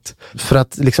Debategate för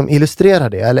att liksom illustrera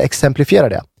det, eller exemplifiera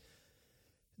det.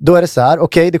 Då är det så här,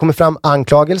 okej, det kommer fram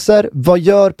anklagelser. Vad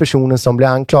gör personen som blir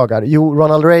anklagad? Jo,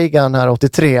 Ronald Reagan här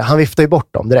 83, han viftar ju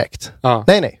bort dem direkt.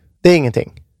 Nej, det är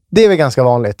ingenting. Det är väl ganska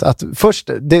vanligt att först,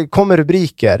 det kommer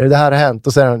rubriker, det här har hänt,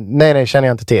 och sen, nej, känner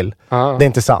jag inte till. Det är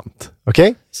inte sant.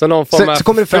 Okej? Så någon form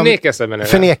av förnekelse, menar du?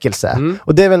 Förnekelse.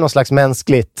 Och det är väl någon slags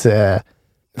mänskligt,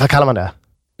 vad kallar man det?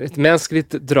 Ett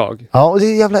mänskligt drag. Ja, och det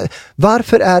är jävla...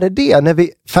 Varför är det när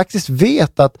vi faktiskt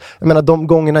vet att, jag menar, de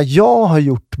gångerna jag har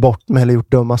gjort bort mig eller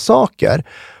gjort dumma saker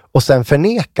och sen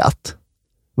förnekat,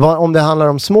 om det handlar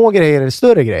om små grejer eller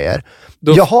större grejer,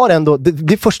 jag har ändå,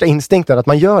 det är första instinkten att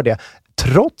man gör det,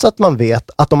 trots att man vet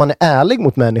att om man är ärlig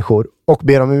mot människor och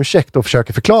ber om ursäkt och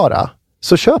försöker förklara,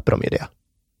 så köper de ju det.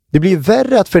 Det blir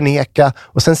värre att förneka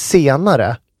och sen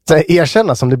senare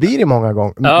erkänna, som det blir i många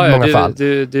fall.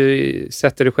 Du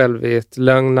sätter dig själv i ett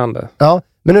lögnande. Ja,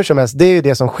 men hur som helst, det är ju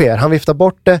det som sker. Han viftar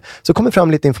bort det, så kommer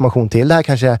fram lite information till. Det här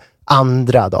kanske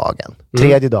andra dagen,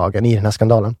 tredje dagen i den här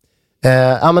skandalen.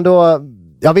 Men då,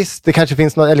 visst, det kanske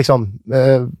finns något, liksom...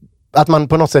 att man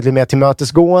på något sätt blir mer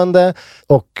tillmötesgående,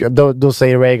 och då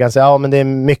säger Reagan så men det är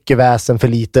mycket väsen för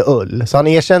lite ull. Så han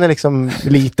erkänner liksom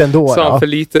lite ändå. Så för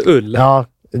lite ull? Ja,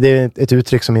 det är ett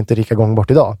uttryck som inte är lika gång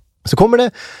bort idag. Så kommer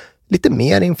det lite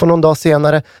mer info någon dag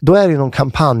senare. Då är det någon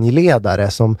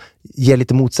kampanjledare som ger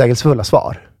lite motsägelsefulla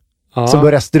svar. Som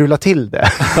börjar strula till det.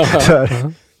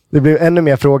 För det blir ännu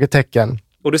mer frågetecken.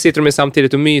 Och då sitter de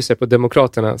samtidigt och myser på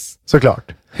demokraternas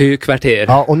kvarter.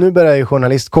 Ja, och nu börjar ju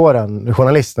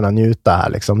journalisterna njuta här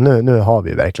liksom. Nu har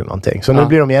vi verkligen någonting. Så nu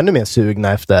blir de ännu mer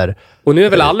sugna efter... Och nu är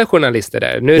väl alla journalister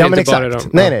där? Nu är det inte exakt. bara de...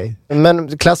 Nej.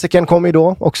 Men klassikern kommer ju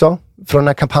då också från den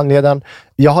här kampanjledaren.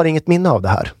 Jag har inget minne av det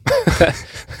här.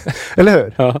 Eller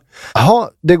hur?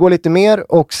 Ja, det går lite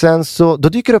mer, och sen så då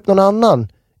dyker upp någon annan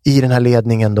i den här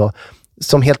ledningen då,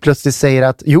 som helt plötsligt säger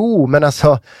att men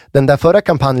alltså, den där förra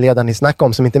kampanjledaren ni snackade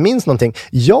om som inte minns någonting.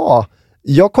 Ja,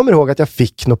 jag kommer ihåg att jag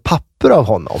fick något papper av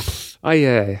honom. Aj.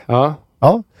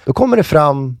 Ja, då kommer det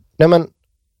fram.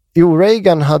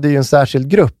 Reagan hade ju en särskild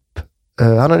grupp.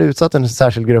 Han hade utsatt en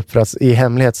särskild grupp för att i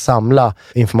hemlighet samla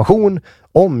information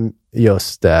om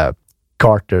just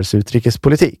Carters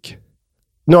utrikespolitik.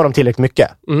 Nu har de tillräckligt mycket.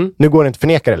 Nu går det inte att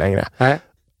förneka det längre. Nej.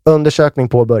 Undersökning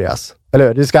påbörjas.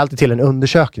 Eller det ska alltid till en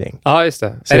undersökning. Ja, just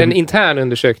det. Så är det en intern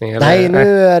undersökning? Eller? Nej,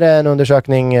 nu är det en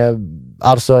undersökning.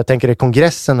 Alltså, jag tänker det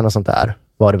kongressen eller något sånt där.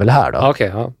 Var det väl här då?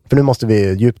 Okej. För nu måste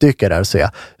vi djupdyka där och se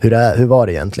hur var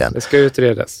det egentligen. Det ska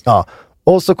utredas. Ja.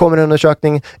 Och så kommer en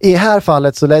undersökning. I det här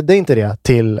fallet så ledde inte det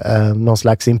till någon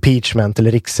slags impeachment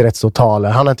eller riksrättsåtal.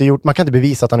 Man kan inte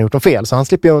bevisa att han har gjort något fel, så han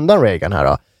slipper undan Reagan här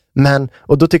då. Men,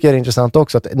 och då tycker jag det är intressant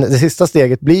också att det sista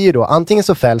steget blir ju då, antingen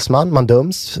så fälls man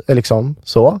döms, liksom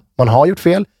så, man har gjort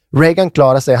fel. Reagan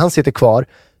klarar sig, han sitter kvar,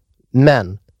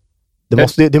 men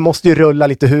Det måste ju rulla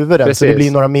lite huvuden. Precis. Så det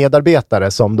blir några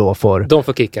medarbetare som då får... De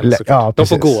får kicken. Ja, de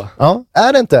får gå. Ja,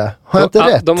 är det inte? Har jag inte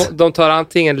rätt? De tar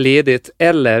antingen ledigt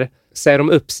eller säger de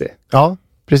upp sig. Ja,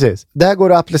 precis. Det här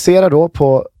går att applicera då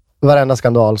på varenda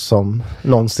skandal som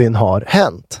någonsin har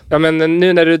hänt. Ja, men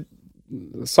nu när du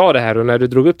sa det här och när du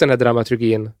drog upp den här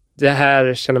dramaturgin, det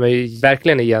här känner man ju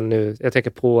verkligen igen nu. Jag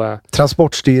tänker på...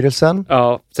 Transportstyrelsen.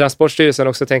 Ja, Transportstyrelsen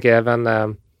också tänker jag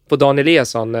även på Dan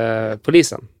Eliasson,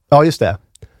 polisen. Ja, just det.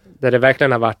 Där det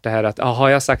verkligen har varit det här att, har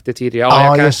jag sagt det tidigare? Ja,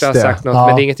 jag kanske har sagt något,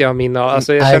 men det är inget jag har minne av.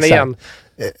 Alltså jag känner igen.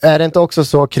 Är det inte också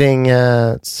så kring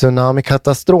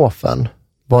tsunamikatastrofen?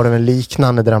 Var det en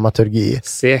liknande dramaturgi?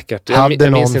 Säkert. Hade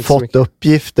någon fått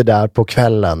uppgifter där på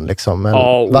kvällen? Liksom, men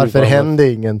varför hände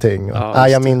ingenting?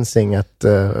 Jag minns inget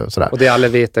sådär. Och det alla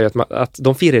vet är att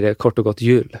de firade kort och gott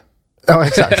jul. Ja,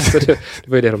 exakt. Så det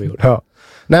var ju det de gjorde. Ja.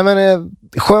 Nej, men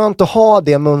skönt att ha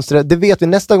det mönstret. Det vet vi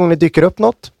nästa gång det dyker upp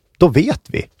något. Då vet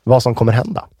vi vad som kommer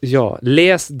hända. Ja,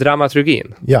 läs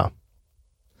dramaturgin. Ja.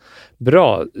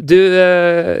 Bra. Du,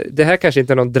 det här kanske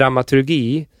inte är någon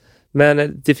dramaturgi,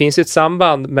 men det finns ett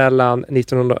samband mellan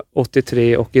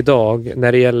 1983 och idag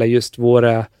när det gäller just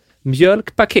våra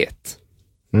mjölkpaket.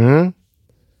 Mm.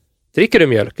 Dricker du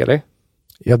mjölk, eller?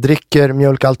 Jag dricker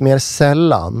mjölk allt mer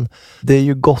sällan. Det är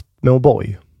ju gott med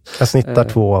O'boy. Jag snittar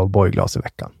 2 O'boy-glas i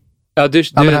veckan. Ja,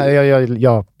 jag är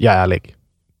ärlig.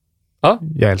 Ja?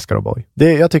 Jag älskar O'boy.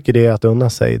 Jag tycker det är att unna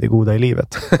sig det goda i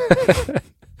livet.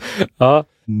 Ja.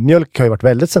 Mjölk har ju varit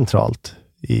väldigt centralt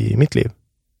i mitt liv.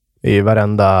 I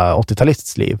varenda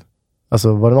 80-talists liv.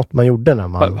 Alltså var det något man gjorde när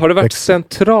man... Har det varit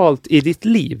centralt i ditt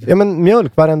liv? Ja, men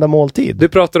mjölk varenda måltid. Du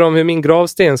pratade om hur min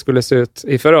gravsten skulle se ut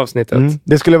i förra avsnittet.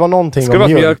 Det skulle vara någonting om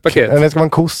mjölk. Mjölkpaket. Det ska vara en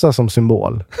kossa som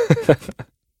symbol.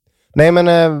 Nej, men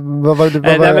vad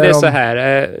nej, men det är så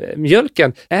här.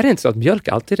 Mjölken, är det inte så att mjölk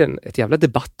alltid är ett jävla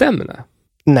debattämne?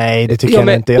 Nej, det tycker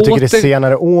jag inte. Jag tycker det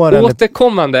senare åren...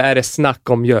 Återkommande är det snack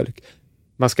om mjölk.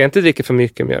 Man ska inte dricka för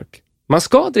mycket mjölk. Man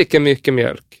ska dricka mycket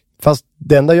mjölk. Fast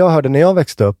det enda jag hörde när jag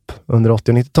växte upp under 80-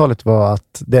 och 90-talet var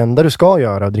att det enda du ska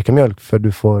göra är att dricka mjölk för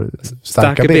du får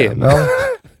starka ben.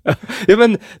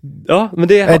 Ja. men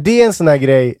det är det en sån här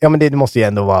grej? Ja, men det måste ju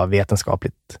ändå vara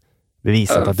vetenskapligt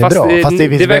bevisat att det är bra. Fast det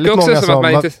finns väldigt många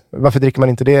som... Varför dricker man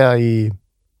inte det i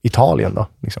Italien då?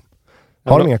 Liksom?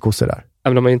 Har de inga kossor där?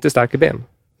 Men de har inte starka ben.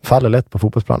 Faller lätt på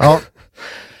fotbollsplan. Ja.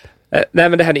 Nej,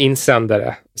 men det här är en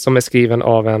insändare som är skriven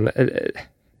av en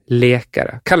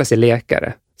läkare. Kallar sig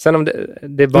läkare. Sen om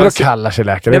det bara... Vad kallar sig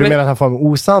läkare? Du menar att han får en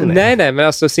osanning? Nej, men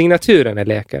alltså signaturen är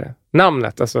läkare.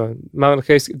 Namnet, alltså.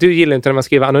 Du gillar inte när man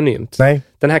skriver anonymt. Nej.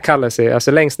 Den här kallar sig,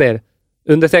 alltså längst ner,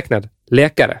 undertecknad,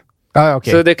 läkare.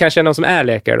 Okay. Så det kanske är någon som är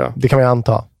läkare då. Det kan vi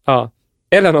anta. Ja.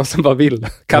 Eller någon som bara vill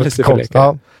kalla sig för läkare.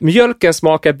 Ja. Mjölken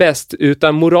smakar bäst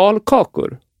utan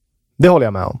moralkakor. Det håller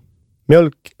jag med om.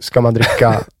 Mjölk ska man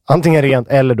dricka antingen rent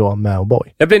eller då med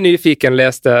O'boy. Jag blev nyfiken,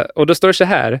 läste, och då står det så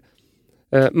här.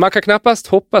 Man kan knappast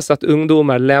hoppas att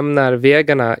ungdomar lämnar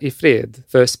vägarna i fred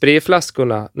för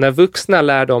sprayflaskorna när vuxna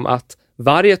lär dem att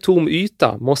varje tom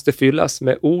yta måste fyllas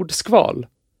med ordskval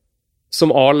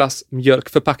som Arlas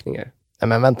mjölkförpackningar. Nej,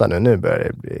 men vänta nu börjar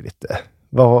det bli lite...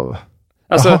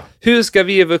 Alltså, hur ska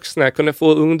vi vuxna kunna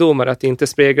få ungdomar att inte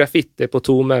spraya graffiti på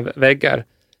tomma väggar?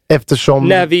 Eftersom...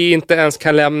 När vi inte ens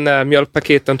kan lämna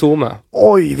mjölkpaketen tomma.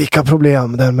 Oj, vilka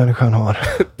problem den människan har.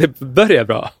 Det börjar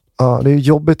bra. Ja, det är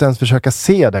jobbigt ens försöka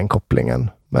se den kopplingen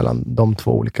mellan de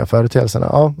två olika företeelserna.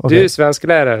 Ja, okay. Du är ju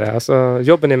svensklärare. Alltså,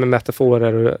 jobbar ni med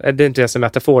metaforer? Är det inte ens en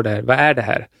metafor där? Vad är det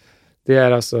här? Det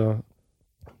är alltså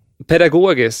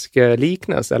pedagogisk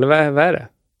liknelse, eller vad är det?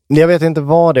 Jag vet inte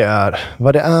vad det är.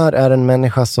 Vad det är en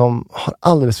människa som har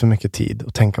alldeles för mycket tid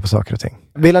att tänka på saker och ting.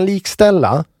 Vill han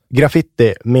likställa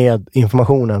graffiti med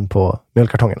informationen på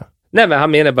mjölkkartongerna? Nej, men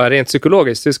han menar bara rent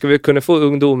psykologiskt. Hur ska vi kunna få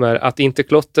ungdomar att inte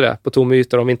klottra på tomma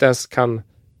ytor om vi inte ens kan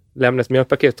lämna ett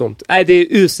mjölkpaket tomt? Nej, det är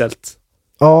uselt.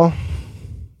 Ja.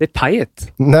 Det är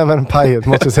pajet. Nej, men pajet,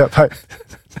 måste jag säga pajet.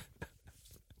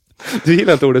 Du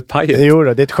gillar inte ordet pajet. Jo, det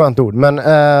är ett skönt ord, men...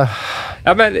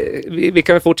 Ja, men vi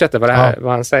kan väl fortsätta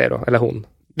vad han säger då, eller hon.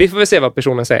 Vi får väl se vad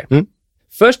personen säger.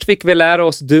 Först fick vi lära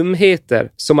oss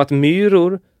dumheter som att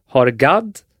myror har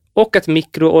gadd och att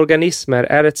mikroorganismer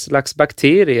är ett slags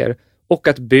bakterier och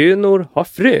att bönor har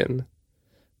frön.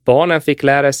 Barnen fick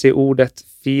lära sig ordet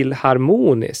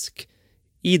filharmonisk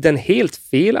i den helt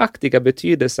felaktiga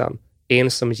betydelsen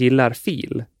en som gillar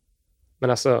fil. Men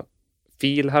alltså,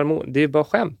 filharmon, det är bara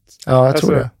skämt. Ja, jag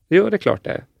tror det. Jo, det är klart det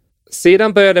är.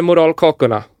 Sedan började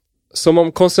moralkakorna. Som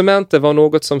om konsumenter var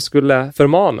något som skulle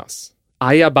förmanas.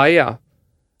 Ajabaja.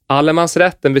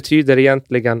 Allemansrätten betyder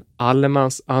egentligen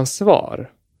allemans ansvar.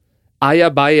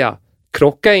 Ajabaja.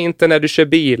 Krocka inte när du kör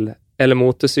bil eller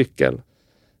motorcykel.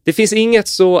 Det finns inget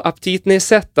så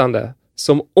aptitnedsättande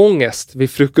som ångest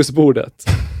vid frukostbordet.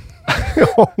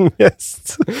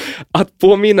 Ångest. Att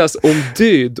påminnas om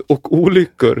död och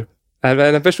olyckor.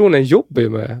 Den personen jobbar ju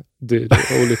med död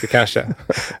och olyckor kanske.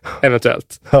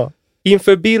 Eventuellt. Ja.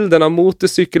 Inför bilden av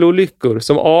motorcykelolyckor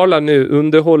som Arla nu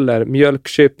underhåller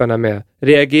mjölkköparna med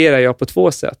reagerar jag på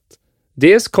 2 sätt.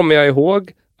 Dels kommer jag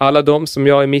ihåg alla de som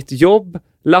jag i mitt jobb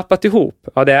lappat ihop.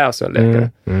 Ja, det är alltså en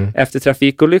läkare. Efter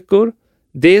trafikolyckor.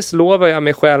 Dels lovar jag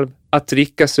mig själv att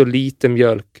dricka så lite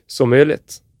mjölk som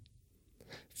möjligt.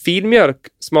 Filmjölk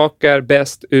smakar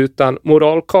bäst utan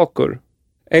moralkakor.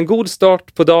 En god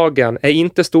start på dagen är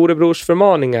inte storebrors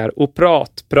förmaningar och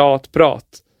prat.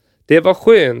 Det var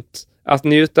skönt att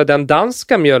njuta den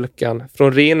danska mjölken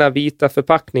från rena vita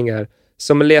förpackningar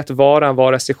som lät varan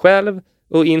vara sig själv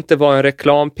och inte var en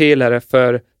reklampelare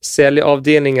för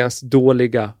säljavdelningens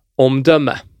dåliga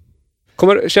omdöme.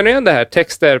 Känner du igen det här?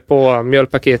 Texter på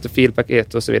mjölkpaket och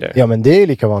filpaket och så vidare. Ja, men det är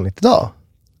lika vanligt idag.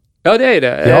 Ja, det är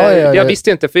det. Ja. Jag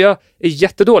visste inte, för jag är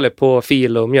jättedålig på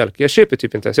fil och mjölk. Jag köper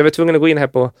typ inte. Så jag var tvungen att gå in här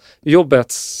på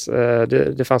jobbet.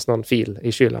 Det fanns någon fil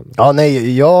i kylen. Ja,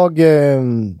 nej,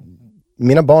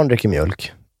 mina barn dricker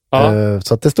mjölk. Ja.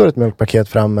 Så att det står ett mjölkpaket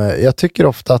framme. Jag tycker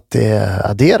ofta att det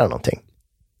adderar någonting.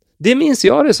 Det minns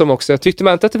jag det som också. Jag tyckte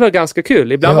man inte att det var ganska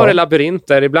kul. Ibland var det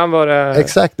labyrinter, ibland var det...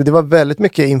 Exakt, det var väldigt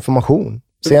mycket information.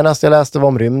 Senast jag läste var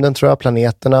om rymden, tror jag,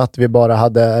 planeterna. Att vi bara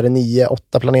hade, är det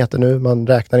 9-8 planeter nu? Man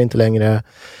räknar inte längre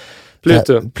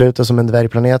Pluto som en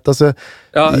dvärgplanet. Alltså,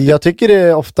 jag tycker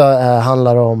det ofta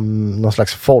handlar om någon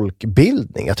slags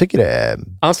folkbildning. Jag tycker det är...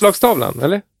 Anslagstavlan,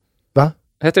 eller? Va?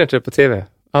 Heter det inte det på tv?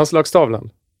 Anslagstavlan?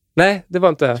 Nej, det var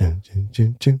inte...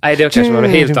 Nej, det kanske var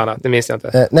något helt annat. Det minns jag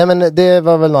inte. Nej, men det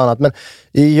var väl något annat. Men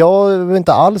jag var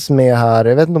inte alls med här.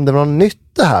 Jag vet inte om det var något nytt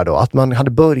det här då. Att man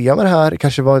hade börjat med det här.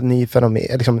 Kanske var en ny fenomen,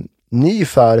 liksom ny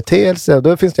företeelse. Och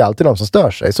då finns det alltid de som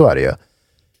stör sig. Så är det ju.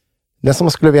 Den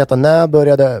som skulle veta när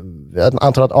började... Jag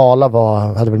antar att Arla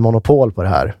hade väl monopol på det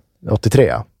här.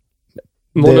 83.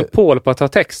 Monopol på att ha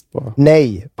text på?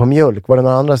 Nej, på mjölk. Var det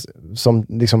några andra som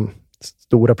liksom...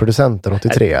 stora producenter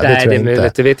 83? Nej, det tror jag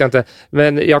inte. Det vet jag inte.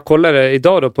 Men jag kollade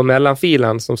idag då på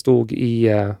mellanfilen som stod i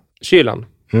kylan.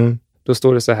 Då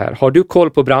står det så här. Har du koll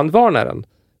på brandvarnaren?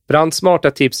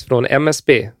 Brandsmarta tips från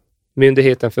MSB,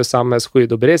 Myndigheten för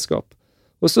samhällsskydd och beredskap.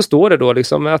 Och så står det då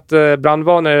liksom att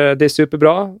brandvarnare, det är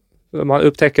superbra. Man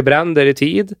upptäcker bränder i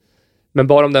tid. Men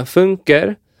bara om den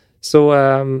funkar. Så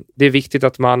det är viktigt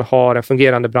att man har en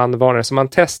fungerande brandvarnare som man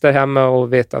testar hemma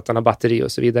och vet att den har batteri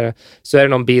och så vidare. Så är det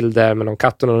någon bild där med någon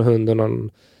katt och någon hund och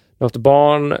något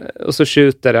barn och så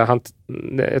skjuter det.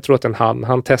 Jag tror att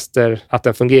han testar att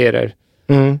den fungerar.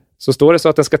 Så står det så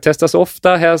att den ska testas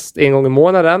ofta, helst en gång i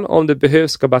månaden. Om det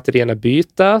behövs ska batterierna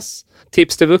bytas.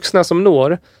 Tips till vuxna som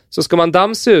når, så ska man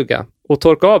dammsuga och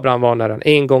torka av brandvarnaren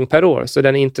en gång per år så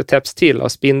den inte täpps till av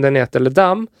spindelnät eller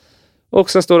damm. Och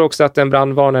sen står det också att en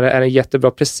brandvarnare är en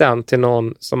jättebra present till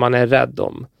någon som man är rädd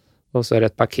om. Och så är det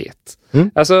ett paket.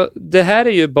 Alltså, det här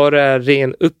är ju bara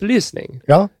ren upplysning.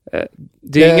 Ja.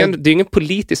 Det är ingen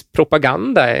politisk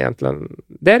propaganda egentligen.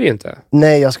 Det är det ju inte.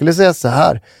 Nej, jag skulle säga så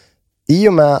här. I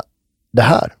och med det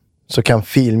här så kan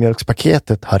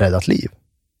filmjölkspaketet ha räddat liv.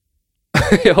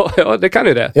 ja, det kan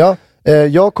ju det. Ja,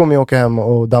 jag kommer ju åka hem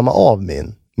och damma av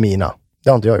mina. Det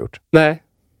har inte jag gjort. Nej.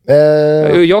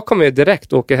 Jag kommer ju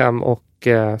direkt åka hem och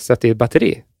sätta i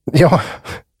batteri. Ja.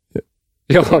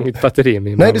 Jag har inget batteri i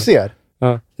min Nej, du ser.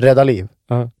 Ja. Rädda liv.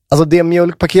 Ja. Alltså det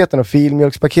mjölkpaketen och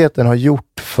filmjölkspaketen har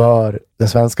gjort för den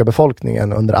svenska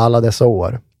befolkningen under alla dessa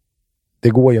år. Det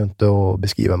går ju inte att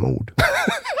beskriva med ord.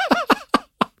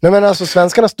 Nej, men alltså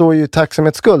svenskarna står ju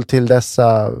tacksamhetsskuld till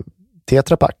dessa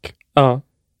tetrapack. Ja.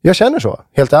 Jag känner så,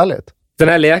 helt ärligt. Den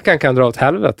här läkaren kan dra åt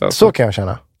helvete. Alltså. Så kan jag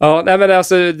känna. Ja, nej, men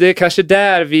alltså det är kanske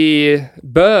där vi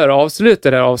bör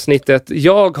avsluta det här avsnittet.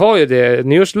 Jag har ju det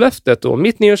nyårslöftet då.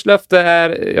 Mitt nyårslöfte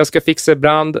är jag ska fixa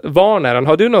brandvarnaren.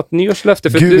 Har du något nyårslöfte?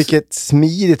 För Gud, vilket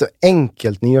smidigt och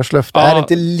enkelt nyårslöfte. Ja. Är det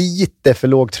inte lite för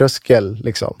låg tröskel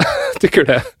liksom? Tycker du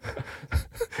det?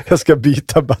 Jag ska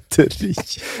byta batteri.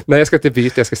 Nej, jag ska inte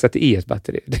byta. Jag ska sätta i ett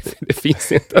batteri. Det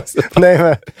finns inte. Alltså. Nej,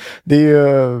 men det är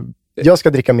ju... Jag ska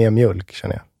dricka mer mjölk,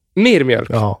 känner jag. Mer mjölk?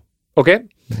 Ja. Okej.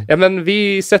 Ja, men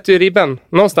vi sätter ju ribben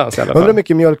någonstans i alla fall. Undrar hur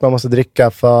mycket mjölk man måste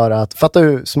dricka för att... Fatta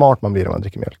hur smart man blir om man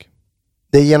dricker mjölk.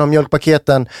 Det är genom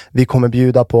mjölkpaketen vi kommer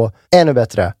bjuda på ännu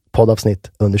bättre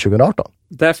poddavsnitt under 2018.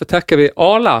 Därför tackar vi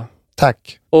Arla.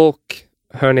 Tack. Och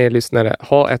hörni lyssnare,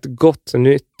 ha ett gott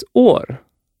nytt år.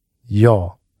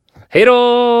 Ja. Hej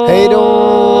då! Hej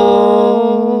då!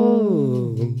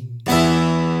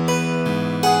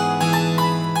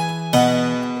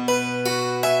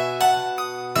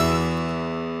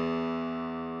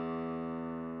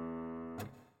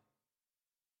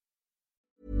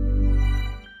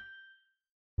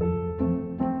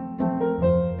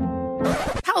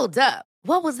 Hold up.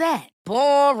 What was that?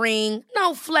 Boring.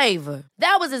 No flavor.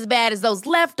 That was as bad as those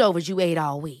leftovers you ate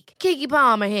all week. Keke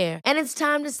Palmer here, and it's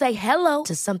time to say hello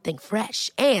to something fresh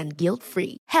and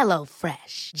guilt-free. Hello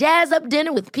Fresh. Jazz up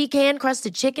dinner with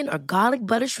pecan-crusted chicken or garlic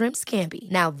butter shrimp scampi.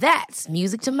 Now that's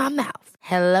music to my mouth.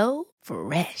 Hello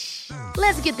Fresh.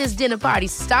 Let's get this dinner party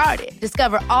started.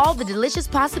 Discover all the delicious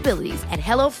possibilities at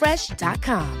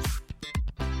hellofresh.com.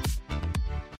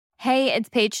 Hey, it's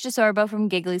Paige DeSorbo from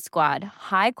Giggly Squad.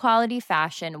 High quality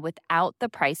fashion without the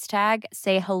price tag.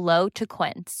 Say hello to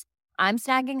Quince. I'm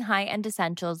snagging high-end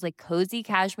essentials like cozy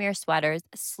cashmere sweaters,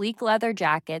 sleek leather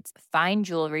jackets, fine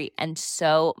jewelry, and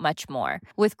so much more.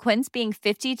 With Quince being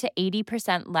 50 to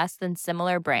 80% less than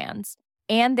similar brands.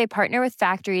 And they partner with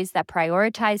factories that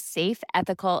prioritize safe,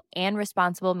 ethical, and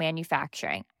responsible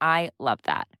manufacturing. I love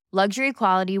that. Luxury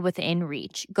quality within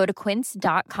reach. Go to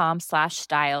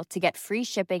quince.com/style to get free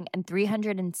shipping and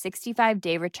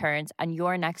 365-day returns on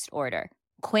your next order.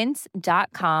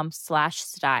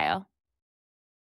 Quince.com/style.